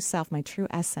true self, my true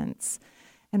essence.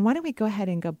 And why don't we go ahead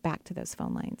and go back to those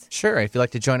phone lines? Sure. If you'd like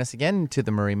to join us again to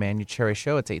the Marie Manucherry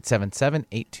Show, it's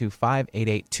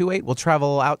 877-825-8828. We'll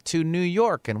travel out to New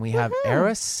York, and we have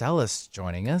Araceli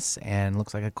joining us, and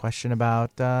looks like a question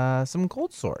about some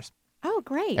cold sores. Oh,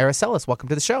 great. Araceli, welcome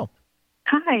to the show.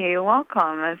 Hi,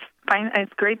 welcome.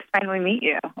 It's great to finally meet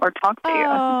you or talk to you.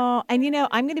 Oh, and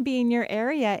I'm going to be in your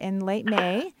area in late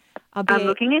May. I'm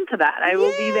looking into that. I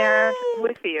will be there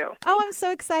with you. Oh, I'm so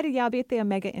excited. Yeah, I'll be at the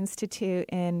Omega Institute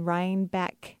in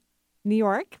Rhinebeck, New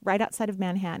York, right outside of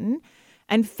Manhattan.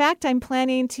 In fact, I'm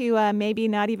planning to maybe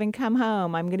not even come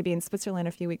home. I'm going to be in Switzerland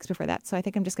a few weeks before that. So I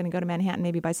think I'm just going to go to Manhattan,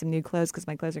 maybe buy some new clothes, because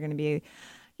my clothes are going to be,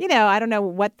 I don't know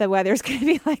what the weather's going to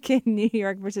be like in New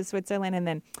York versus Switzerland. And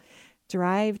then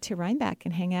drive to Rhinebeck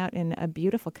and hang out in a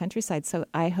beautiful countryside. So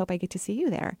I hope I get to see you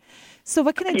there. So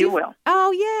what can I do? You will.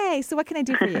 Oh, yay. So what can I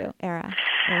do for you, Era?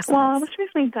 Well, I was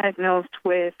recently diagnosed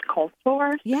with cold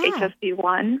sores,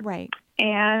 HSV1. Right.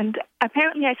 And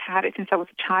apparently I've had it since I was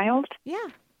a child. Yeah.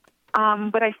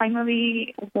 But I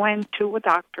finally went to a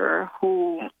doctor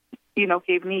who,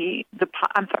 gave me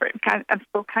I'm sorry, I'm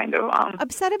still kind of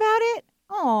upset about it?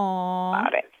 Aww.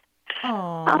 About it.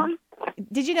 Aww.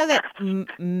 Did you know that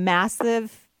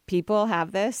massive people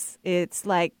have this? It's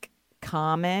like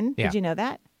common. Yeah. Did you know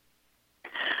that?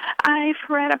 I've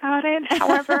read about it.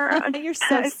 However, you're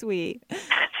so sweet.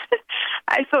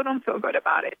 I still don't feel good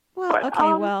about it. Well, but,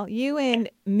 okay. Well, you and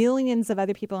millions of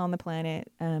other people on the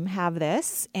planet have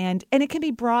this, and it can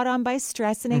be brought on by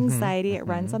stress and anxiety. It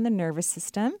runs on the nervous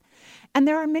system, and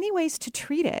there are many ways to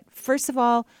treat it. First of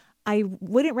all, I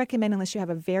wouldn't recommend, unless you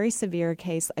have a very severe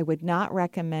case, I would not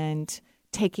recommend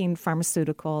taking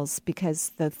pharmaceuticals,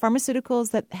 because the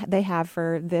pharmaceuticals that they have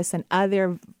for this and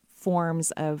other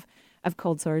forms of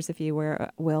cold sores, if you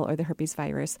will, or the herpes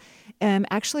virus,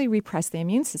 actually repress the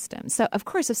immune system. So, of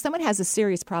course, if someone has a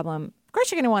serious problem, of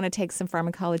course you're going to want to take some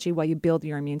pharmacology while you build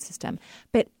your immune system.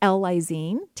 But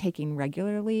L-lysine, taking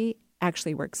regularly,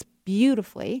 actually works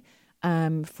beautifully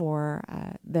for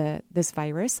this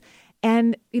virus.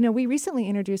 And, we recently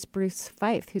introduced Bruce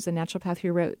Feith, who's a naturopath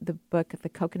who wrote the book, The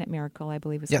Coconut Miracle, I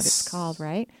believe is what it's called,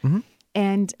 right? Mm-hmm.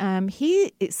 And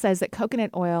he says that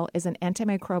coconut oil is an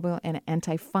antimicrobial and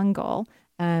antifungal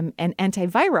and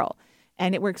antiviral.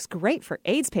 And it works great for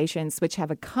AIDS patients, which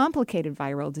have a complicated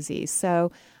viral disease.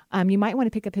 So you might want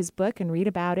to pick up his book and read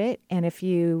about it. And if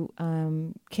you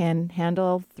can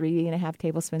handle 3.5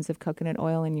 tablespoons of coconut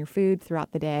oil in your food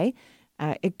throughout the day,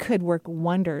 it could work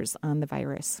wonders on the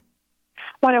virus.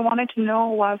 What I wanted to know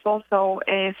was also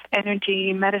if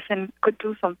energy medicine could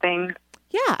do something.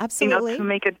 Yeah, absolutely. To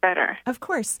make it better. Of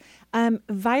course.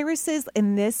 Viruses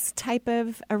in this type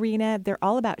of arena, they're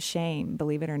all about shame,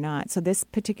 believe it or not. So this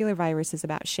particular virus is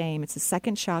about shame. It's the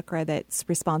second chakra that's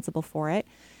responsible for it.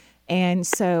 And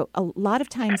so a lot of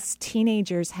times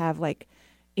teenagers have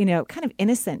kind of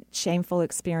innocent, shameful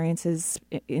experiences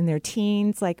in their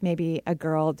teens, like maybe a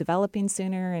girl developing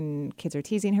sooner and kids are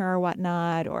teasing her or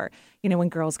whatnot, or, when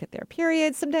girls get their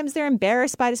periods, sometimes they're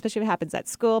embarrassed by it, especially if it happens at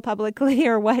school publicly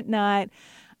or whatnot.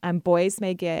 Boys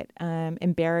may get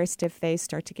embarrassed if they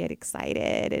start to get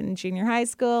excited in junior high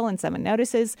school and someone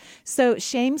notices. So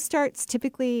shame starts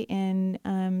typically in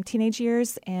teenage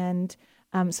years. And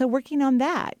so working on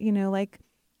that,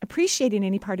 appreciating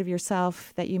any part of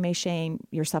yourself that you may shame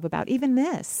yourself about. Even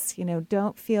this,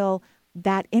 don't feel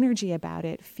that energy about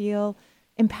it. Feel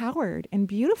empowered and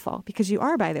beautiful, because you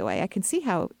are, by the way. I can see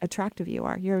how attractive you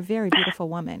are. You're a very beautiful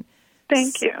woman.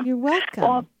 Thank you. You're welcome.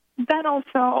 Well, that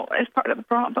also is part of the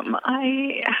problem.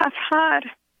 I have had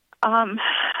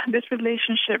this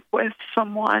relationship with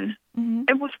someone. Mm-hmm.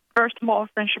 It was, first of all, a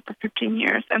friendship for 15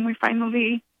 years, and we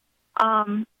finally,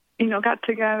 got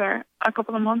together a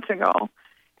couple of months ago.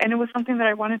 And it was something that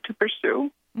I wanted to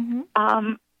pursue.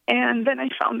 Mm-hmm. And then I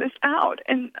found this out.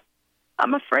 And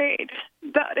I'm afraid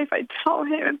that if I tell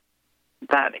him,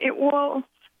 that it will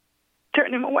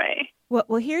turn him away.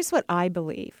 Well, here's what I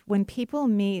believe. When people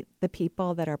meet the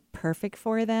people that are perfect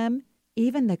for them,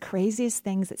 even the craziest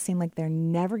things that seem like they're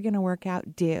never going to work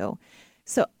out do.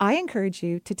 So I encourage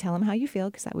you to tell him how you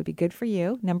feel, because that would be good for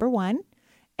you, number one.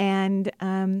 And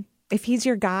if he's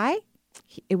your guy,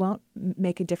 it won't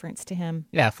make a difference to him.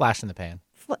 Yeah, flash in the pan.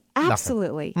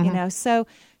 Absolutely. Mm-hmm.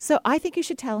 So I think you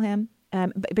should tell him,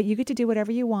 but you get to do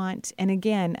whatever you want. And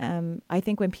again, I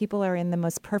think when people are in the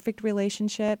most perfect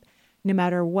relationship, no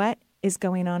matter what is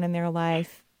going on in their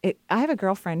life, I have a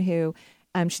girlfriend who,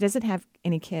 she doesn't have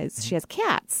any kids. Mm-hmm. She has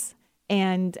cats.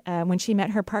 And when she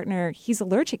met her partner, he's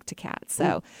allergic to cats.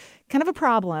 So kind of a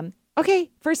problem.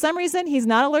 Okay, for some reason, he's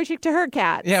not allergic to her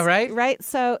cats. Yeah, right? Right?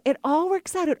 So it all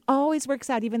works out. It always works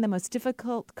out. Even the most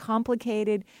difficult,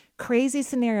 complicated, crazy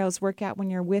scenarios work out when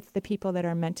you're with the people that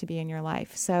are meant to be in your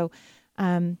life. So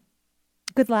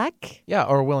good luck. Yeah,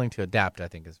 or willing to adapt, I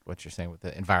think, is what you're saying with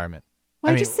the environment.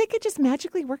 Well, I just think it just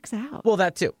magically works out. Well,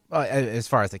 that too. As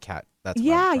far as the cat, that's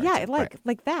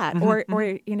like that. Mm-hmm.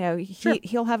 Or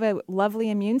he'll have a lovely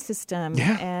immune system.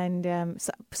 Yeah. And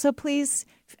so please,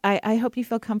 I hope you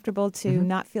feel comfortable to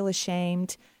not feel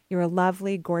ashamed. You're a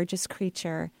lovely, gorgeous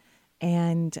creature,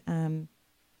 and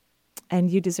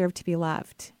you deserve to be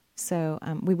loved. So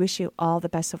we wish you all the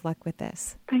best of luck with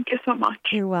this. Thank you so much.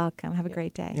 You're welcome. Have a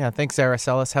great day. Yeah, thanks,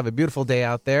 Araceli. Have a beautiful day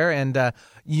out there. And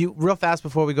you, real fast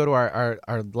before we go to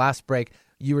our last break,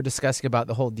 you were discussing about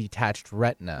the whole detached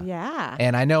retina. Yeah.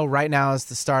 And I know right now is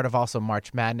the start of also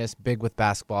March Madness, big with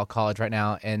basketball, college right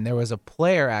now. And there was a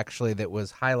player actually that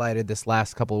was highlighted this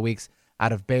last couple of weeks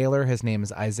out of Baylor. His name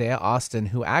is Isaiah Austin,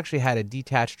 who actually had a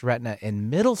detached retina in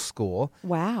middle school.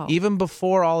 Wow. Even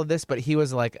before all of this, but he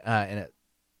was like,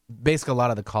 basically a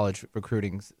lot of the college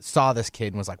recruiting saw this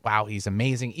kid and was like, wow, he's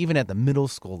amazing, even at the middle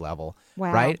school level.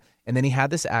 Wow. Right? And then he had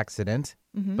this accident,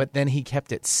 but then he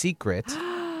kept it secret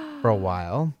for a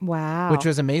while. Wow. Which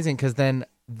was amazing because then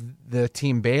the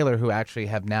team Baylor, who actually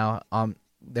have now,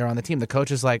 they're on the team, the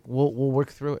coach is like, we'll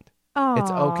work through it. Aww.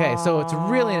 It's okay. So it's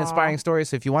really an inspiring story.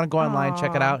 So if you want to go online,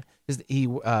 check it out. He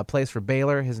plays for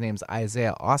Baylor. His name's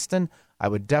Isaiah Austin. I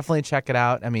would definitely check it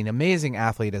out. I mean, amazing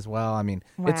athlete as well. I mean,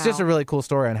 it's just a really cool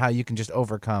story on how you can just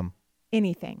overcome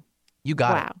anything. You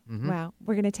got it. Mm-hmm. Wow.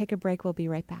 We're going to take a break. We'll be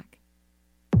right back.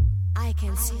 I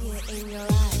can see it in your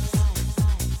eyes.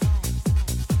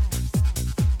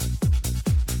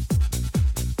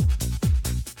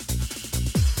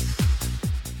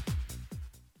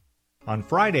 On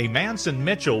Friday, Manson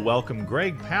Mitchell welcomed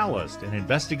Greg Palast, an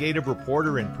investigative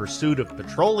reporter in pursuit of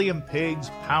petroleum pigs,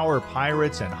 power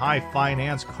pirates, and high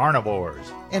finance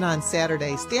carnivores. And on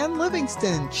Saturday, Stan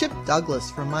Livingston, Chip Douglas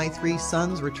from My Three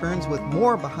Sons returns with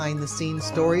more behind-the-scenes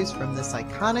stories from this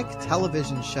iconic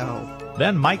television show.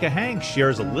 Then Micah Hanks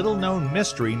shares a little-known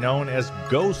mystery known as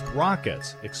ghost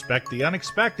rockets. Expect the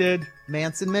unexpected.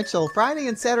 Manson Mitchell, Friday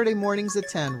and Saturday mornings at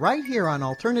 10, right here on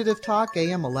Alternative Talk,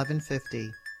 AM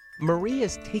 1150. Marie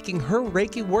is taking her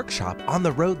Reiki workshop on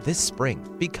the road this spring.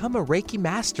 Become a Reiki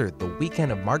master the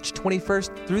weekend of March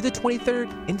 21st through the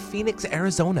 23rd in Phoenix,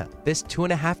 Arizona. This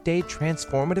 2.5-day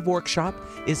transformative workshop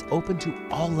is open to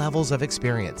all levels of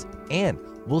experience and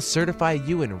will certify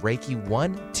you in Reiki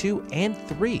 1, 2, and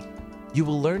 3. You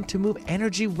will learn to move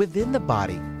energy within the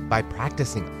body by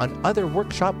practicing on other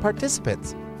workshop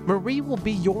participants. Marie will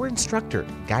be your instructor,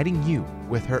 guiding you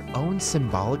with her own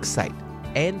symbolic sight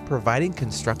and providing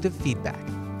constructive feedback.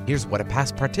 Here's what a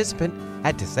past participant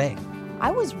had to say. I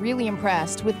was really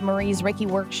impressed with Marie's Reiki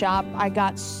workshop. I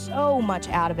got so much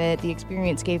out of it. The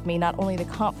experience gave me not only the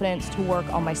confidence to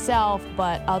work on myself,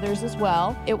 but others as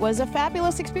well. It was a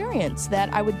fabulous experience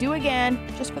that I would do again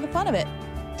just for the fun of it.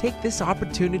 Take this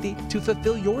opportunity to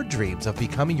fulfill your dreams of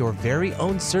becoming your very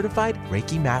own certified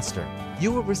Reiki master.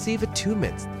 You will receive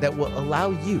attunements that will allow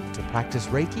you to practice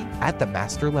Reiki at the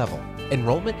master level.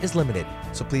 Enrollment is limited,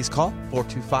 so please call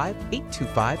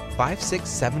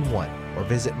 425-825-5671 or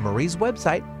visit Marie's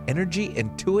website,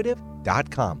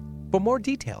 energyintuitive.com, for more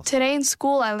details. Today in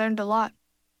school, I learned a lot.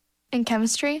 In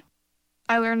chemistry,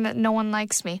 I learned that no one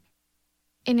likes me.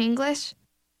 In English,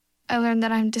 I learned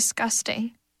that I'm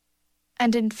disgusting.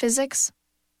 And in physics,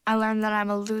 I learned that I'm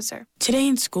a loser. Today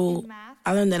in school,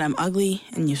 I learned that I'm ugly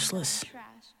and useless.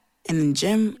 And in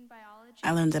gym,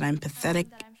 I learned that I'm pathetic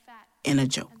and a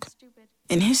joke.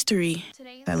 In history,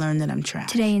 I learned that I'm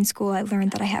trash. Today in school, I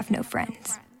learned that I have no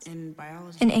friends. In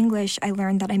English, I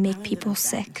learned that I make people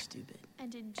sick.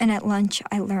 And at lunch,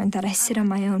 I learned that I sit on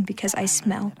my own because I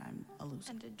smell.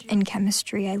 In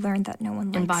chemistry, I learned that no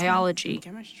one likes me. In biology,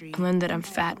 I learned that I'm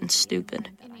fat and stupid.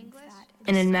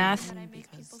 And in math,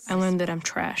 I learned that I'm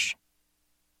trash.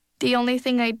 The only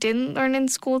thing I didn't learn in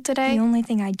school today? The only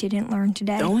thing I didn't learn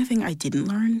today? The only thing I didn't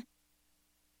learn?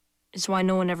 Is why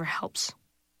no one ever helps.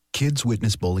 Kids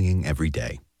witness bullying every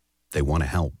day. They want to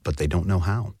help, but they don't know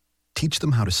how. Teach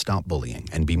them how to stop bullying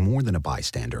and be more than a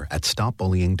bystander at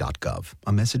stopbullying.gov.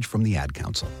 A message from the Ad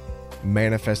Council.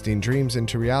 Manifesting dreams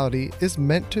into reality is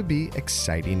meant to be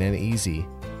exciting and easy.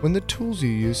 When the tools you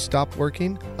use stop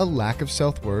working, a lack of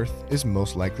self-worth is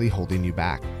most likely holding you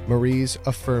back. Marie's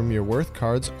Affirm Your Worth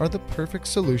cards are the perfect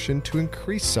solution to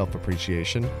increase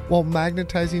self-appreciation while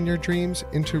magnetizing your dreams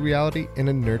into reality in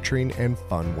a nurturing and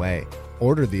fun way.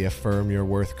 Order the Affirm Your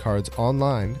Worth cards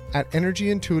online at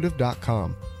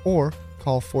energyintuitive.com or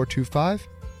call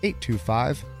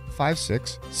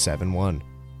 425-825-5671.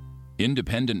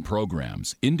 Independent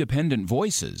programs, independent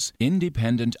voices,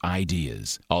 independent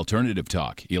ideas. Alternative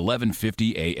Talk,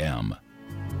 1150 AM.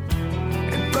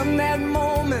 And from that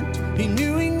moment, he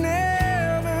knew he'd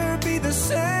never be the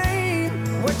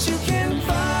same. What you can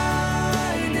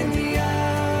find in the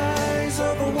eyes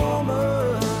of a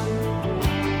woman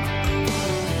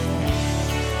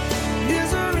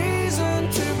is a reason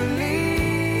to believe.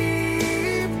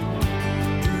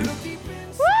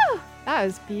 Woo! That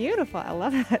was beautiful. I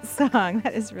love that song.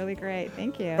 That is really great.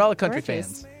 Thank you. For all the country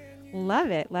Gorgeous. fans.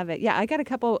 Love it. Love it. Yeah, I got a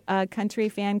couple country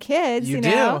fan kids. You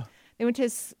know. do? They went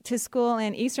to school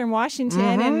in Eastern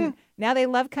Washington, and now they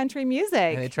love country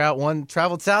music. And one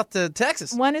traveled south to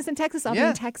Texas. One is in Texas. I'll be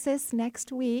in Texas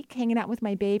next week, hanging out with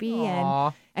my baby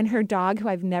and her dog, who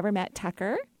I've never met,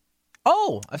 Tucker.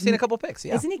 Oh, I've seen a couple pics.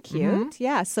 Yeah, isn't he cute?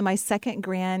 Yeah. So my second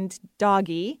grand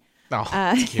doggy.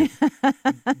 Oh, cute.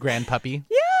 Grand puppy.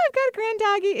 Yeah, I've got a grand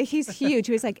doggy. He's huge.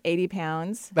 He was like 80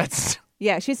 pounds.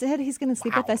 Yeah, she said he's going to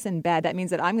sleep with us in bed. That means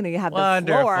that I'm going to have the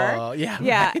floor.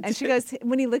 Yeah. And she goes,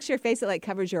 when he licks your face, it like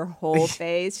covers your whole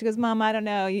face. She goes, Mom, I don't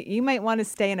know. You might want to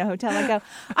stay in a hotel. I go,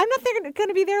 I'm not going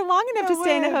to be there long enough to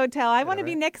stay in a hotel. I want to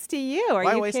be next to you. Are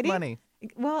Why you waste kidding? money?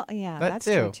 Well, yeah, That that's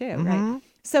too. true too, right?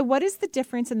 So what is the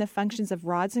difference in the functions of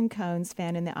rods and cones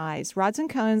found in the eyes? Rods and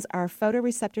cones are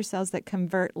photoreceptor cells that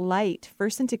convert light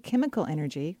first into chemical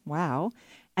energy, wow,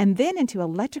 and then into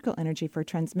electrical energy for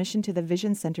transmission to the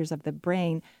vision centers of the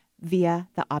brain via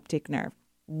the optic nerve.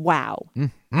 Wow.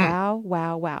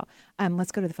 Wow.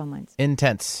 Let's go to the phone lines.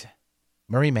 Intense.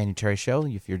 Marie Manucherry Show.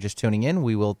 If you're just tuning in,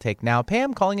 we will take now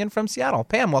Pam calling in from Seattle.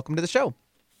 Pam, welcome to the show.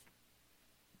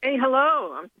 Hey,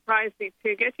 hello. I'm surprised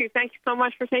to get you. Thank you so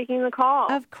much for taking the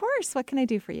call. Of course. What can I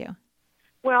do for you?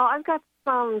 Well, I've got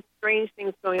some strange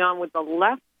things going on with the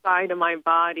left side of my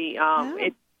body.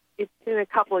 It's been a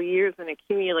couple of years and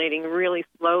accumulating really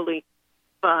slowly,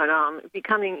 but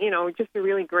becoming, just a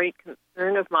really great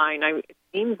concern of mine. It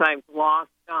seems I've lost...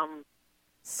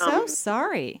 so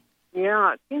sorry.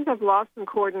 Yeah, it seems I've lost some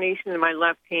coordination in my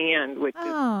left hand, which is...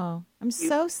 Oh, I'm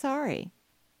so sorry.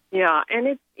 Yeah, and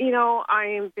it's,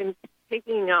 I've been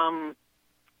taking,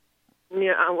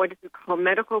 what is it called,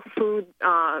 medical food,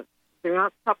 they're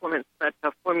not supplements, but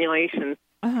formulations.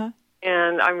 Uh-huh.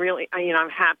 And I'm really, I'm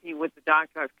happy with the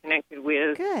doctor I've connected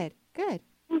with. Good.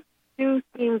 Do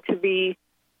seem to be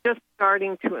just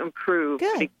starting to improve.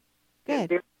 Good.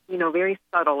 Very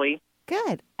subtly.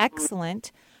 Good.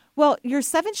 Excellent. Well, your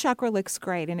seventh chakra looks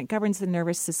great, and it governs the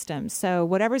nervous system. So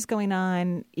whatever's going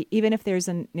on, even if there's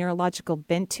a neurological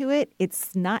bent to it,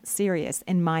 it's not serious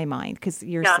in my mind because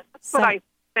you're... Yeah, that's what I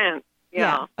sense.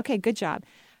 Yeah. Okay, good job.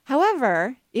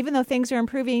 However, even though things are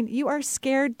improving, you are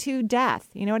scared to death.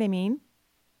 You know what I mean?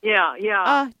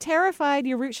 Yeah. Terrified.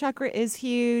 Your root chakra is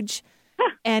huge.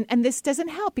 And this doesn't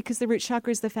help because the root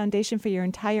chakra is the foundation for your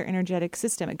entire energetic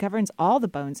system. It governs all the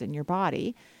bones in your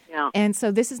body. Yeah. And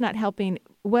so this is not helping.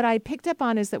 What I picked up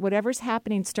on is that whatever's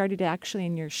happening started actually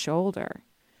in your shoulder.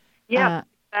 Yeah,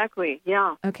 exactly.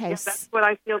 Yeah. Okay. Yeah, that's what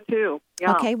I feel too.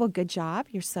 Yeah. Okay, well, good job.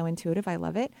 You're so intuitive. I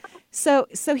love it. So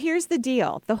here's the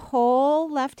deal. The whole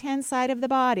left-hand side of the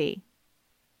body,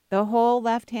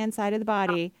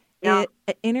 it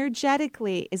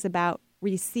energetically is about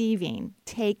receiving,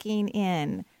 taking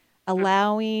in,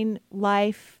 allowing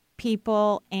life,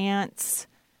 people, ants.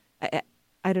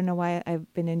 I don't know why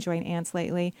I've been enjoying ants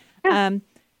lately.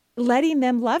 Letting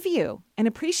them love you and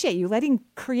appreciate you, letting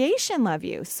creation love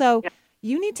you. So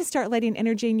you need to start letting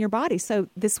energy in your body. So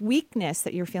this weakness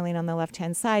that you're feeling on the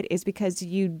left-hand side is because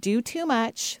you do too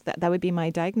much. That would be my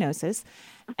diagnosis.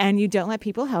 And you don't let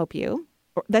people help you.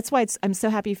 That's why I'm so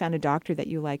happy you found a doctor that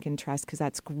you like and trust, because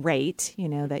that's great,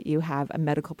 that you have a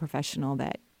medical professional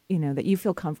that you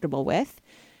feel comfortable with.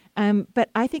 But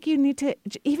I think you need to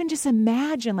even just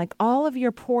imagine like all of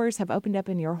your pores have opened up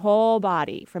in your whole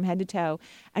body from head to toe,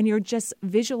 and you're just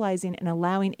visualizing and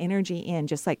allowing energy in,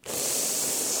 just like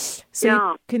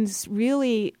you can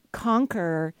really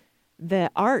conquer the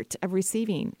art of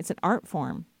receiving. It's an art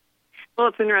form. Well,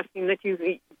 it's interesting that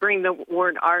you bring the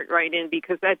word art right in,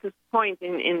 because at this point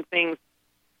in things,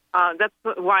 that's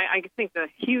why I think the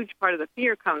huge part of the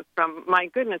fear comes from, my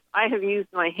goodness, I have used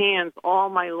my hands all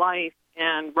my life,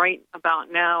 and right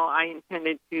about now I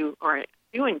intended to, or I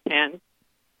do intend,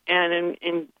 and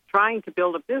in trying to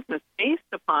build a business based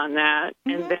upon that,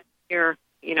 and then here,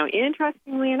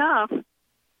 interestingly enough,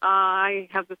 I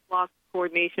have this loss of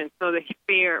coordination, so the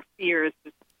fear is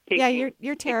just taking... Yeah,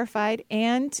 you're terrified,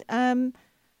 and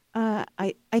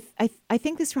I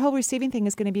think this whole receiving thing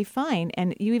is going to be fine,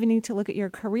 and you even need to look at your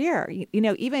career.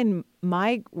 Even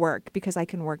my work, because I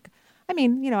can work.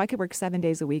 I could work 7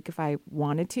 days a week if I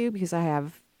wanted to, because I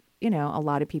have, a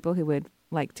lot of people who would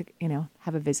like to,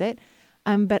 have a visit.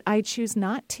 But I choose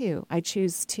not to. I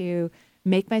choose to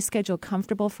make my schedule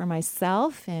comfortable for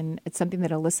myself, and it's something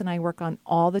that Alyssa and I work on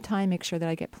all the time. Make sure that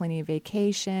I get plenty of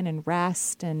vacation and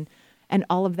rest and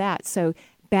all of that. So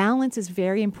balance is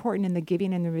very important in the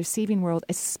giving and the receiving world,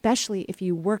 especially if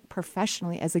you work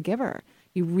professionally as a giver.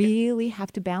 You really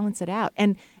have to balance it out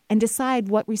and decide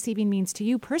what receiving means to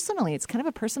you personally. It's kind of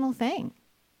a personal thing.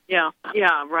 Yeah,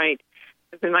 right.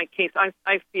 In my case, I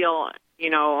feel,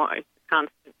 it's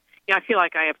constant. Yeah, I feel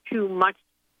like I have too much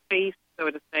space so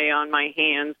to say, on my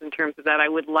hands in terms of that. I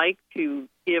would like to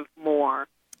give more.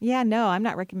 Yeah, no, I'm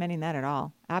not recommending that at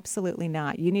all. Absolutely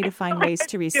not. You need to find ways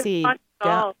to receive.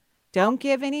 Don't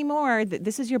give any more.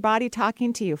 This is your body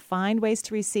talking to you. Find ways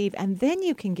to receive, and then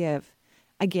you can give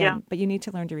again. Yeah. But you need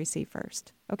to learn to receive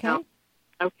first. Okay? No.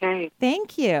 Okay.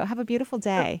 Thank you. Have a beautiful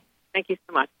day. Thank you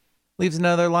so much. Leaves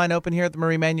another line open here at the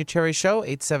Marie Manuchehri Show,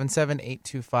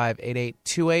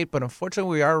 877-825-8828. But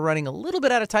unfortunately, we are running a little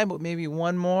bit out of time, but maybe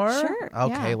one more. Sure.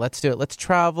 Okay, Let's do it. Let's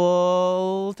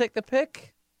travel. Take the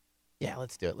pick. Yeah,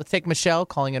 let's do it. Let's take Michelle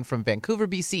calling in from Vancouver,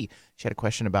 BC. She had a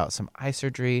question about some eye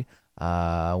surgery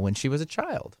when she was a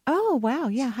child. Oh, wow.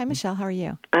 Yeah. Hi, Michelle. How are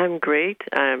you? I'm great.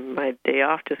 My day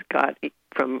off just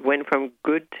went from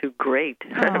good to great.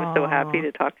 I'm so happy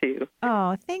to talk to you.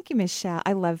 Oh, thank you, Michelle.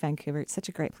 I love Vancouver. It's such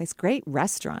a great place. Great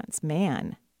restaurants,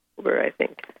 man. Where I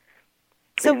think.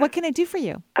 So what can I do for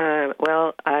you?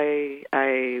 Well,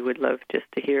 I would love just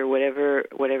to hear whatever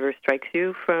strikes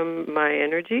you from my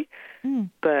energy.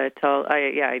 But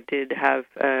I did have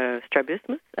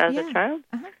strabismus as a child.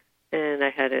 And I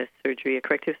had a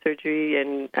corrective surgery,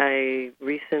 and I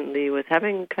recently was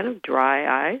having kind of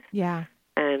dry eyes. Yeah.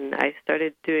 And I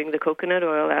started doing the coconut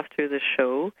oil after the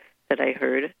show that I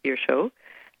heard, your show,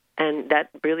 and that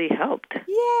really helped.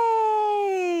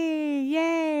 Yay!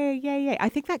 Yay! Yay! Yay! I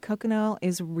think that coconut oil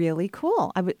is really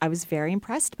cool. I was very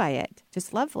impressed by it.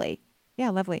 Just lovely.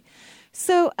 Yeah, lovely.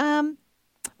 So, do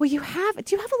you have a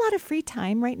lot of free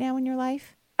time right now in your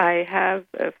life? I have.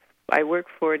 I work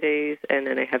 4 days, and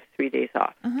then I have 3 days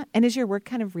off. And is your work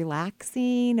kind of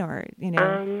relaxing, or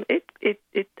I'm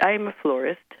a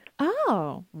florist.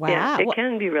 Oh, wow. Yeah, it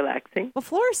can be relaxing. Well,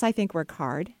 florists, I think, work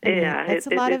hard.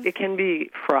 It can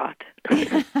be fraught.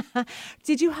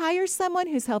 Did you hire someone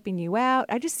who's helping you out?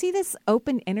 I just see this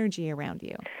open energy around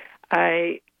you.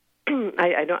 I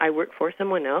work for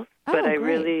someone else, but I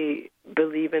really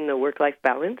believe in the work-life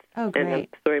balance. Oh, great. And I'm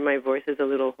sorry my voice is a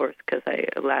little hoarse because I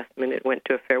last minute went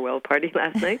to a farewell party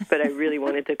last night, but I really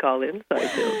wanted to call in, so I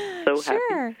feel so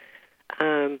happy.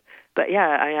 But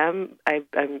yeah, I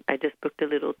just booked a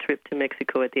little trip to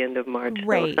Mexico at the end of March.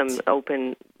 Great. So some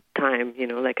open time,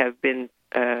 like I've been,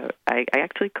 I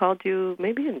actually called you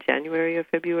maybe in January or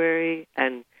February,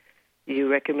 and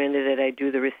you recommended that I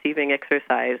do the receiving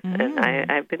exercise, and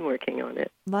I've been working on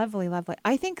it. Lovely, lovely.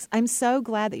 I'm so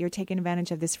glad that you're taking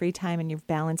advantage of this free time and you've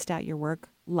balanced out your work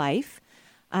life.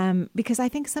 Because I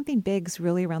think something big's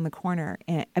really around the corner.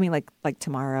 I mean, like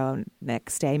tomorrow,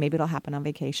 next day, maybe it'll happen on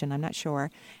vacation. I'm not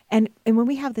sure. And when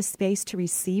we have the space to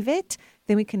receive it,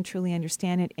 then we can truly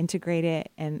understand it, integrate it,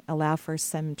 and allow for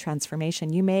some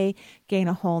transformation. You may gain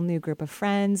a whole new group of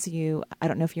friends. I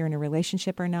don't know if you're in a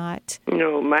relationship or not.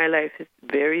 No, my life is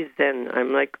very zen.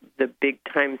 I'm like the big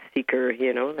time seeker,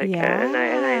 and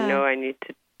I know I need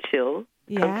to chill.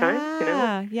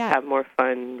 Sometimes, have more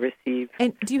fun, receive.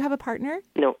 And do you have a partner?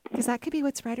 No. Because that could be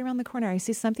what's right around the corner. I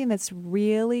see something that's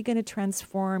really going to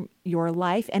transform your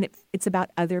life, and it's about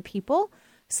other people.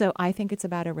 So I think it's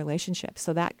about a relationship.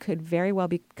 So that could very well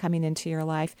be coming into your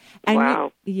life. And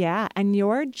wow. And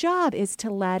your job is to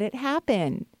let it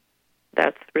happen.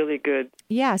 That's really good.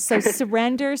 Yeah, so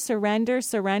surrender.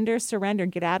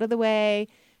 Get out of the way.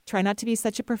 Try not to be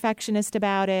such a perfectionist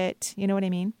about it. You know what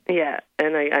I mean? Yeah,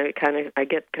 and I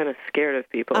get kind of scared of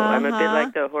people. I'm a bit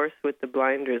like the horse with the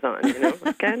blinders on.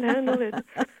 I can't handle it.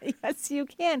 Yes, you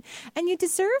can, and you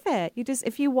deserve it.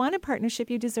 If you want a partnership,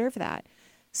 you deserve that.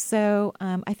 So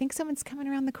I think someone's coming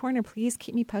around the corner. Please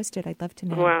keep me posted. I'd love to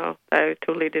know. Wow, I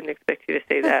totally didn't expect you to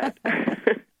say that.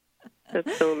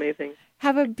 That's so amazing.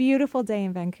 Have a beautiful day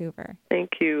in Vancouver.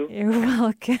 Thank you. You're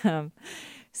welcome.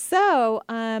 So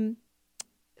I'm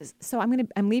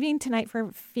leaving tonight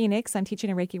for Phoenix. I'm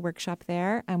teaching a Reiki workshop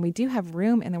there, and we do have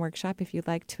room in the workshop if you'd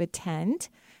like to attend.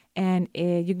 And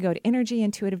you can go to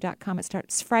energyintuitive.com. It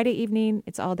starts Friday evening.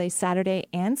 It's all day Saturday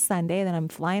and Sunday. Then I'm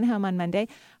flying home on Monday,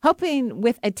 hoping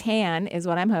with a tan is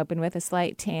what I'm hoping with, a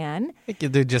slight tan. I think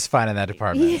you'll do just fine in that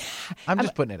department. Yeah. I'm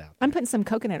just putting it out. I'm putting some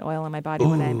coconut oil on my body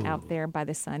when I'm out there by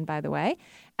the sun, by the way.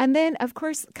 And then, of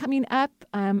course, coming up,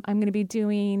 I'm going to be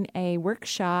doing a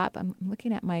workshop. I'm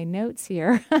looking at my notes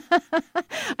here.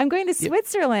 I'm going to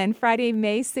Switzerland Friday,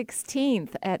 May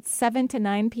 16th at 7 to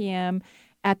 9 p.m.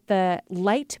 at the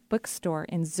Light Bookstore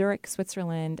in Zurich,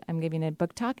 Switzerland. I'm giving a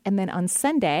book talk. And then on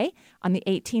Sunday, on the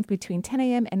 18th, between 10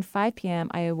 a.m. and 5 p.m.,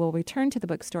 I will return to the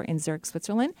bookstore in Zurich,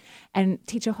 Switzerland, and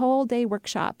teach a whole day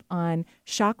workshop on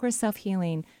chakra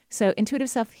self-healing. So intuitive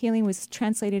self-healing was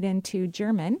translated into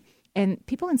German, And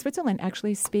people in Switzerland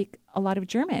actually speak a lot of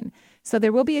German. So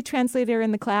there will be a translator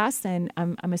in the class, and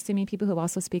I'm assuming people who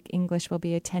also speak English will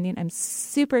be attending. I'm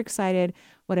super excited.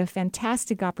 What a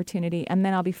fantastic opportunity. And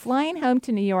then I'll be flying home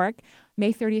to New York.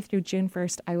 May 30th through June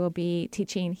 1st, I will be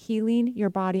teaching Healing Your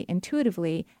Body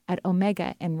Intuitively at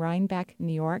Omega in Rhinebeck,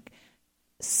 New York.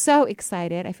 So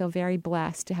excited. I feel very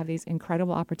blessed to have these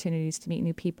incredible opportunities to meet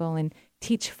new people and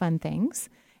teach fun things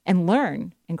and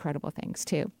learn incredible things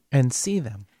too. And see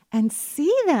them. And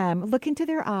see them, look into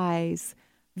their eyes,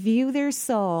 view their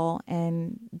soul,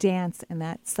 and dance in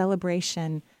that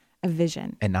celebration of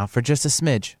vision. And not for just a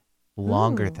smidge,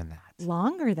 longer than that.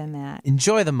 Longer than that.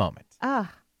 Enjoy the moment.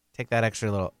 Ah. Take that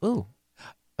extra little, ooh,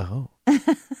 oh.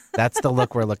 That's the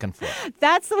look we're looking for.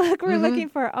 That's the look we're looking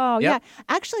for. Oh, Yep. yeah.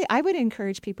 Actually, I would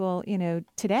encourage people,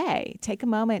 today, take a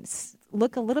moment,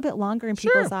 look a little bit longer in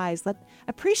people's eyes.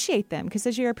 Appreciate them, because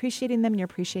as you're appreciating them, you're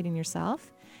appreciating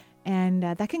yourself. And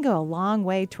that can go a long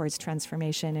way towards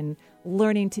transformation and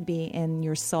learning to be in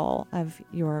your soul of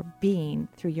your being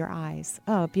through your eyes.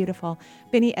 Oh, beautiful.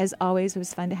 Benny, as always, it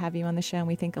was fun to have you on the show. And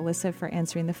we thank Alyssa for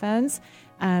answering the phones.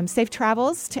 Safe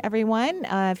travels to everyone.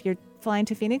 If you're flying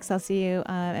to Phoenix, I'll see you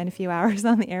in a few hours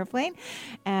on the airplane.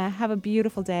 Have a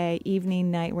beautiful day, evening,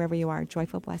 night, wherever you are.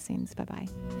 Joyful blessings.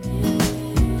 Bye-bye.